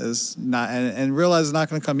is not, and realize it's not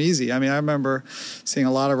going to come easy. I mean, I remember seeing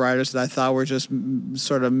a lot of writers that I thought were just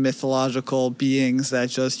sort of mythological beings that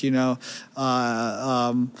just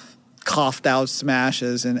coughed out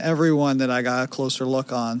smashes, and everyone that I got a closer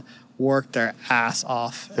look on worked their ass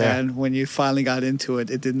off. Yeah. And when you finally got into it,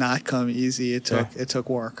 it did not come easy. It took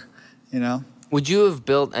work. Would you have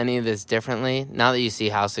built any of this differently now that you see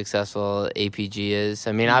how successful APG is?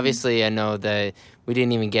 I mean, obviously, I know that we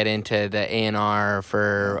didn't even get into the A&R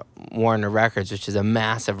for Warner Records, which is a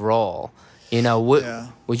massive role.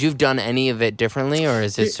 Would you have done any of it differently, or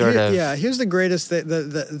is it sort of? Yeah, here's the greatest thing,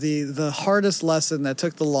 the hardest lesson that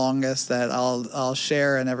took the longest that I'll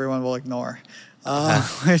share and everyone will ignore,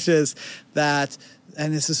 which is that.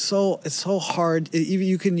 And this is it's so hard.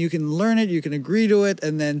 You can learn it, you can agree to it,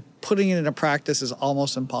 and then putting it into practice is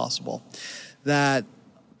almost impossible. That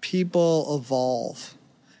people evolve,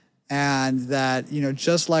 and that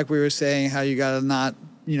just like we were saying, how you got to not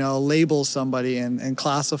label somebody and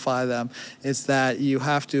classify them. It's that you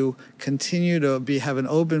have to continue to have an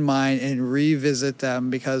open mind and revisit them,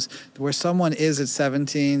 because where someone is at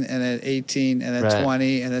 17 and at 18 and at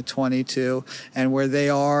 20 and at 22, and where they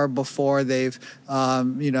are before they've,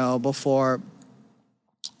 before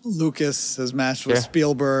Lucas has matched with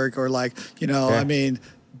Spielberg, or I mean,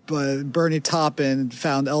 but Bernie Taupin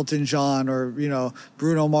found Elton John, or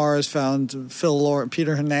Bruno Mars found Phil Lawrence,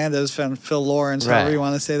 Peter Hernandez found Phil Lawrence, however you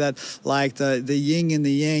want to say that. Like the yin and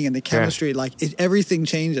the yang and the chemistry, everything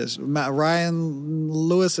changes. Ryan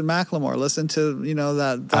Lewis and Macklemore, listen to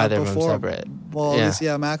that either before. Of them separate. Well,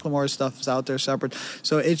 Macklemore's stuff is out there separate.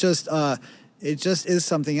 So it just is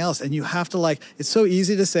something else. And you have to it's so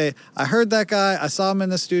easy to say, I heard that guy, I saw him in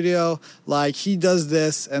the studio, he does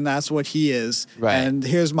this and that's what he is. Right. And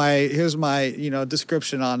here's my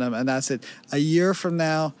description on him, and that's it. A year from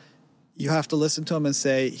now, you have to listen to him and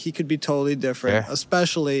say, he could be totally different,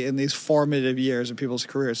 especially in these formative years of people's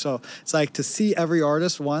careers. So it's to see every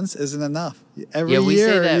artist once isn't enough. Every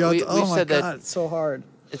year, say that. Oh my God, it's so hard.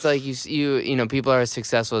 It's like you people are as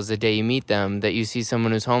successful as the day you meet them, that you see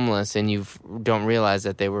someone who's homeless and you don't realize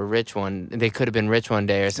that they were rich they could have been rich one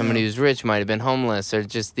day, or somebody who's rich might have been homeless, or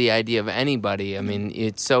just the idea of anybody. I mean,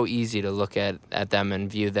 it's so easy to look at them and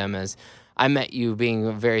view them as, I met you being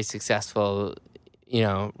a very successful,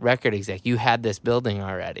 record exec. You had this building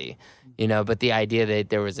already, but the idea that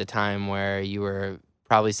there was a time where you were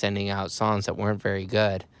probably sending out songs that weren't very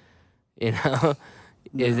good,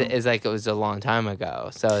 is like it was a long time ago.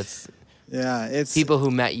 So it's people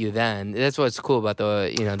who met you then. That's what's cool about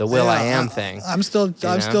the the Will.i.am thing. I'm still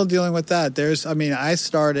dealing with that. I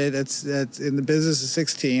started in the business at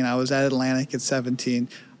 16. I was at Atlantic at 17.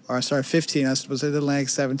 Or I started 15. I was at Atlantic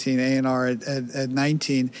 17, A&R at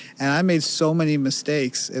 19, and I made so many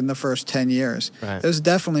mistakes in the first 10 years. Right. There's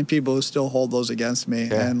definitely people who still hold those against me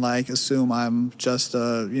and assume I'm just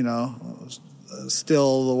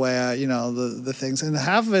still the way I, the things. And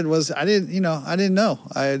half of it was I didn't know.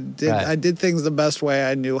 I did things the best way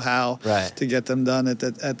I knew how to get them done at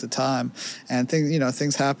the time. And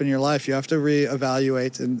things happen in your life. You have to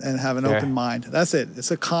reevaluate and have an open mind. That's it.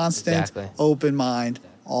 It's a constant open mind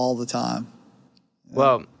all the time.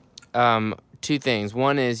 Well, two things.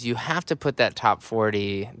 One is you have to put that top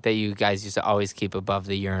 40 that you guys used to always keep above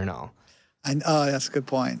the urinal. That's a good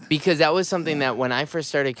point. Because that was something that when I first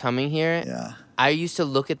started coming here, I used to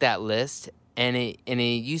look at that list, and it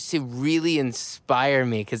used to really inspire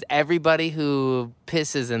me, because everybody who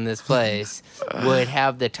pisses in this place would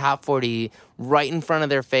have the top 40 right in front of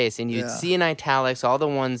their face, and you'd see in italics all the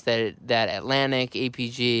ones that Atlantic,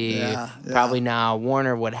 APG, probably now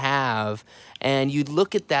Warner would have, and you'd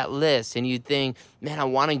look at that list and you'd think, man, I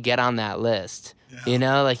want to get on that list. You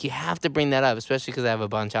know, like you have to bring that up, especially because I have a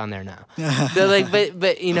bunch on there now. So like,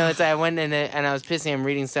 but you know, it's like I went in and I was pissing. I'm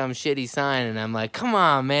reading some shitty sign, and I'm like, come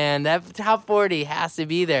on, man, that top 40 has to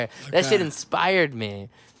be there. That shit inspired me.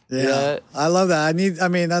 Yeah, I love that.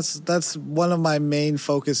 That's one of my main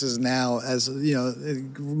focuses now, as you know,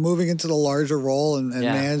 moving into the larger role and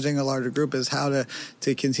managing a larger group, is how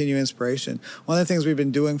to continue inspiration. One of the things we've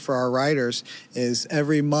been doing for our writers is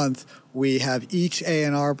every month we have each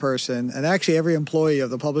A&R person, and actually every employee of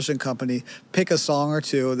the publishing company, pick a song or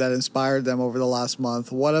two that inspired them over the last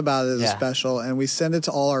month. What about it is special? And we send it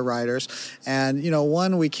to all our writers. And, you know,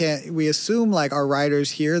 one, we assume like our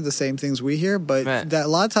writers hear the same things we hear, but that a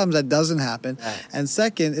lot of times that doesn't happen. Right. And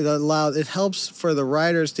second, it helps for the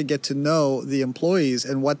writers to get to know the employees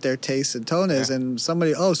and what their taste and tone is. And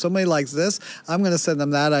somebody likes this, I'm going to send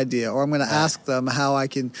them that idea, or I'm going to ask them how I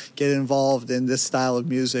can get involved in this style of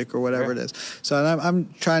music or whatever it is. So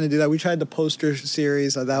I'm trying to do that. We tried the poster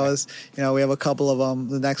series. That was, you know, we have a couple of them.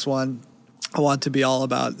 The next one I want to be all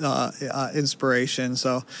about inspiration.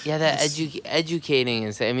 So educating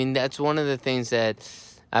is. I mean, that's one of the things that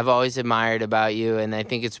I've always admired about you, and I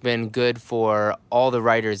think it's been good for all the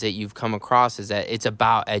writers that you've come across, is that it's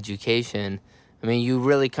about education. I mean, you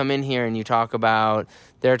really come in here and you talk about,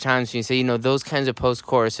 there are times when you say, you know, those kinds of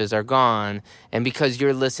post-choruses are gone, and because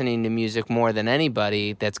you're listening to music more than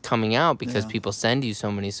anybody that's coming out, because people send you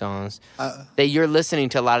so many songs, that you're listening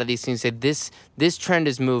to a lot of these things, say, this trend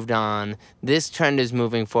has moved on, this trend is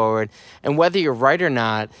moving forward, and whether you're right or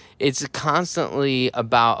not, it's constantly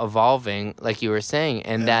about evolving, like you were saying,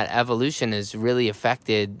 and that evolution has really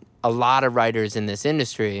affected a lot of writers in this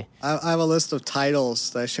industry. I have a list of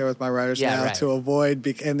titles that I share with my writers to avoid,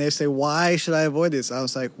 and they say, why should I avoid this? I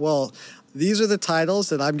was like, well, these are the titles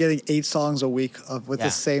that I'm getting 8 songs a week with the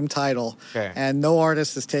same title, and no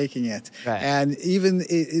artist is taking it. Right. And even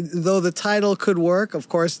though the title could work, of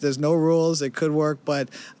course, there's no rules, it could work, but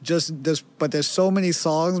there's so many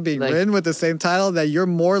songs being written with the same title that you're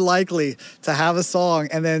more likely to have a song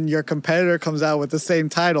and then your competitor comes out with the same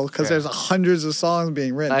title because there's hundreds of songs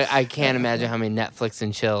being written. I can't imagine how many Netflix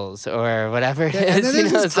and chills or whatever it is. And then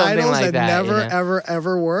there's these titles like that never,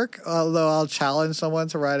 ever work, although I'll challenge someone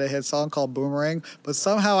to write a hit song called Boomerang, but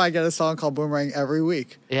somehow I get a song called Boomerang every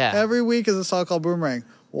week. Yeah. Every week is a song called Boomerang.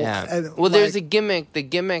 There's a gimmick. The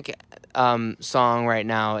gimmick song right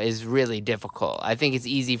now is really difficult. I think it's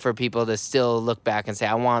easy for people to still look back and say,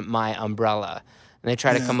 I want my umbrella. And they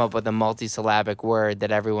try to come up with a multisyllabic word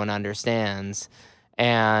that everyone understands.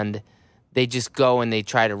 And they just go and they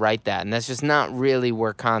try to write that. And that's just not really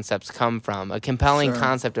where concepts come from. A compelling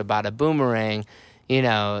concept about a boomerang, you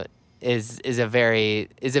know, is a very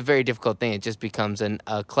difficult thing. It just becomes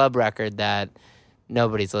a club record that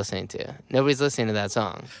nobody's listening to. Nobody's listening to that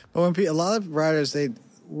song. But when a lot of writers,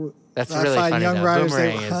 that's really funny. Young writers,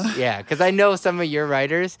 because I know some of your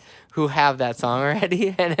writers who have that song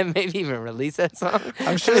already and maybe even released that song.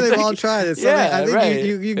 I'm sure they've all tried it. I think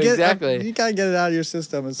you get you gotta get it out of your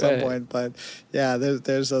system at some point. But yeah,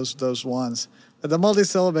 there's those ones. But the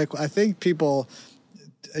multisyllabic, I think people,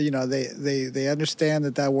 you know, they understand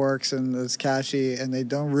that works and it's catchy, and they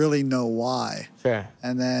don't really know why. Sure.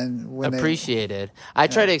 And then when appreciate it. I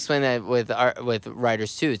try to explain that with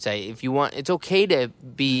writers too. It's like, if you want, it's okay to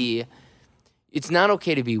be. It's not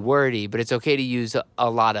okay to be wordy, but it's okay to use a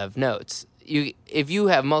lot of notes. If you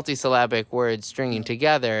have multisyllabic words stringing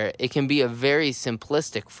together, it can be a very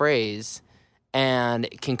simplistic phrase, and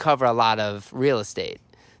it can cover a lot of real estate.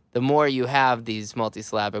 The more you have these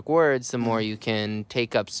multisyllabic words, the more you can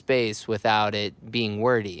take up space without it being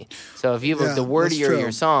wordy. So if you have the wordier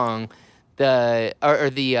your song, the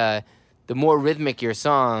more rhythmic your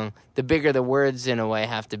song, the bigger the words in a way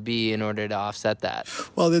have to be in order to offset that.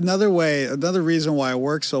 Well, another reason why it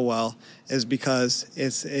works so well is because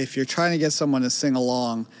if you're trying to get someone to sing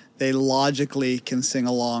along, they logically can sing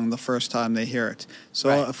along the first time they hear it.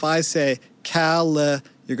 So if I say Cali,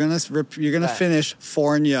 you're gonna finish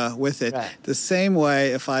Fornia with it. Right. The same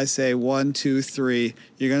way if I say 1, 2, 3,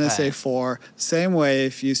 you're gonna say 4. Same way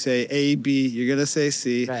if you say A, B, you're gonna say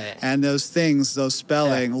C. Right. And those things, those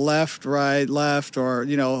spelling, left, right, left, or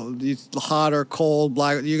you know, hot or cold,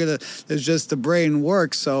 black. There's just the brain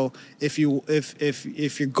works. So if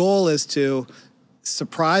your goal is to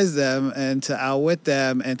surprise them and to outwit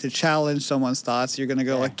them and to challenge someone's thoughts, you're going to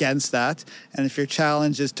go against that. And if your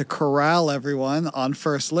challenge is to corral everyone on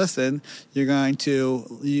first listen, you're going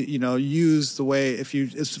to use the way, if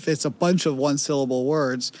it's a bunch of one-syllable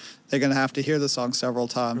words, they're going to have to hear the song several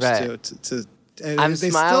times to I'm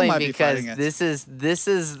smiling because this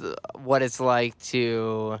is what it's like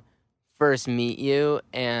to first meet you,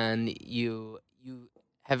 and you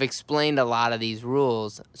have explained a lot of these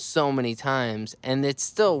rules so many times, and it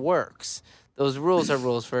still works. Those rules are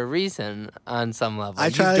rules for a reason on some level. I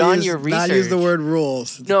try to not use the word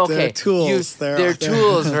rules. No, okay. They're tools. They're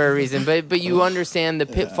tools for a reason, but you understand the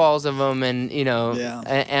pitfalls of them, and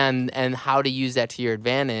and how to use that to your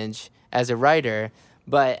advantage as a writer.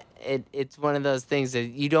 But it's one of those things that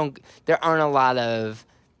there aren't a lot of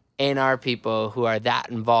A&R people who are that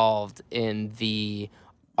involved in the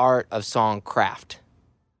art of song craft.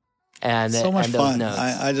 And so much those fun. Notes.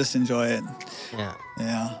 I just enjoy it.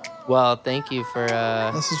 Yeah. Well, thank you for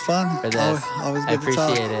this was fun. For this. Always I good to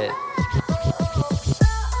talk. appreciate it.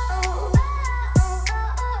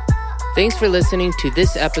 Thanks for listening to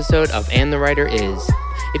this episode of And the Writer Is.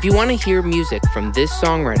 If you want to hear music from this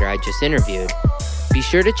songwriter I just interviewed, be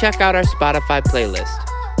sure to check out our Spotify playlist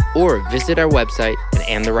or visit our website at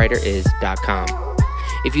andthewriteris.com.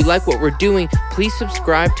 If you like what we're doing, please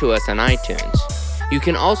subscribe to us on iTunes. You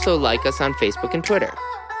can also like us on Facebook and Twitter.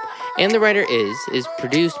 And the Writer is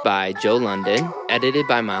produced by Joe London, edited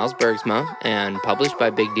by Miles Bergsma, and published by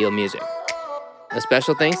Big Deal Music. A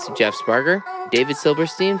special thanks to Jeff Sparger, David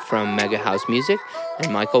Silverstein from Mega House Music,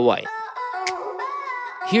 and Michael White.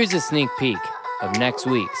 Here's a sneak peek of next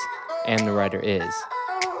week's And the Writer Is.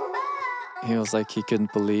 He was like, he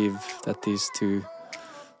couldn't believe that these two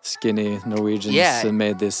skinny Norwegians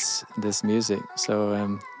made this music.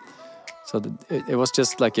 So it was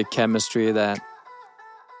just like a chemistry that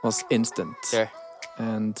was instant. Sure.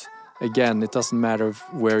 And again, it doesn't matter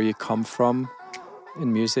where you come from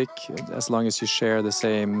in music, as long as you share the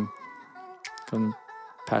same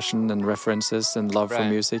passion and references and love for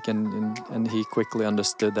music. And he quickly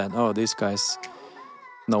understood that, these guys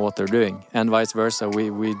know what they're doing. And vice versa,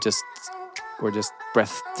 we're just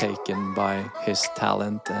breathtaken by his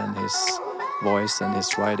talent and his voice and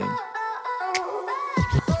his writing.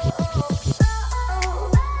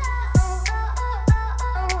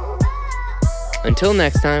 Until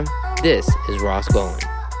next time, this is Ross Golan.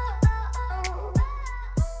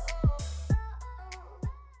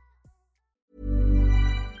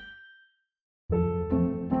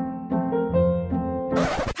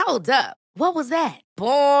 Hold up. What was that?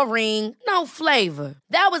 Boring. No flavor.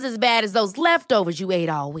 That was as bad as those leftovers you ate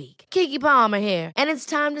all week. Keke Palmer here. And it's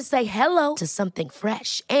time to say hello to something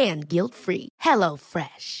fresh and guilt-free. Hello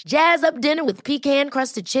Fresh. Jazz up dinner with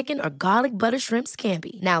pecan-crusted chicken or garlic butter shrimp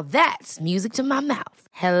scampi. Now that's music to my mouth.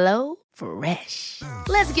 Hello Fresh.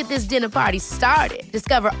 Let's get this dinner party started.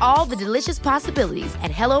 Discover all the delicious possibilities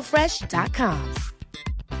at HelloFresh.com.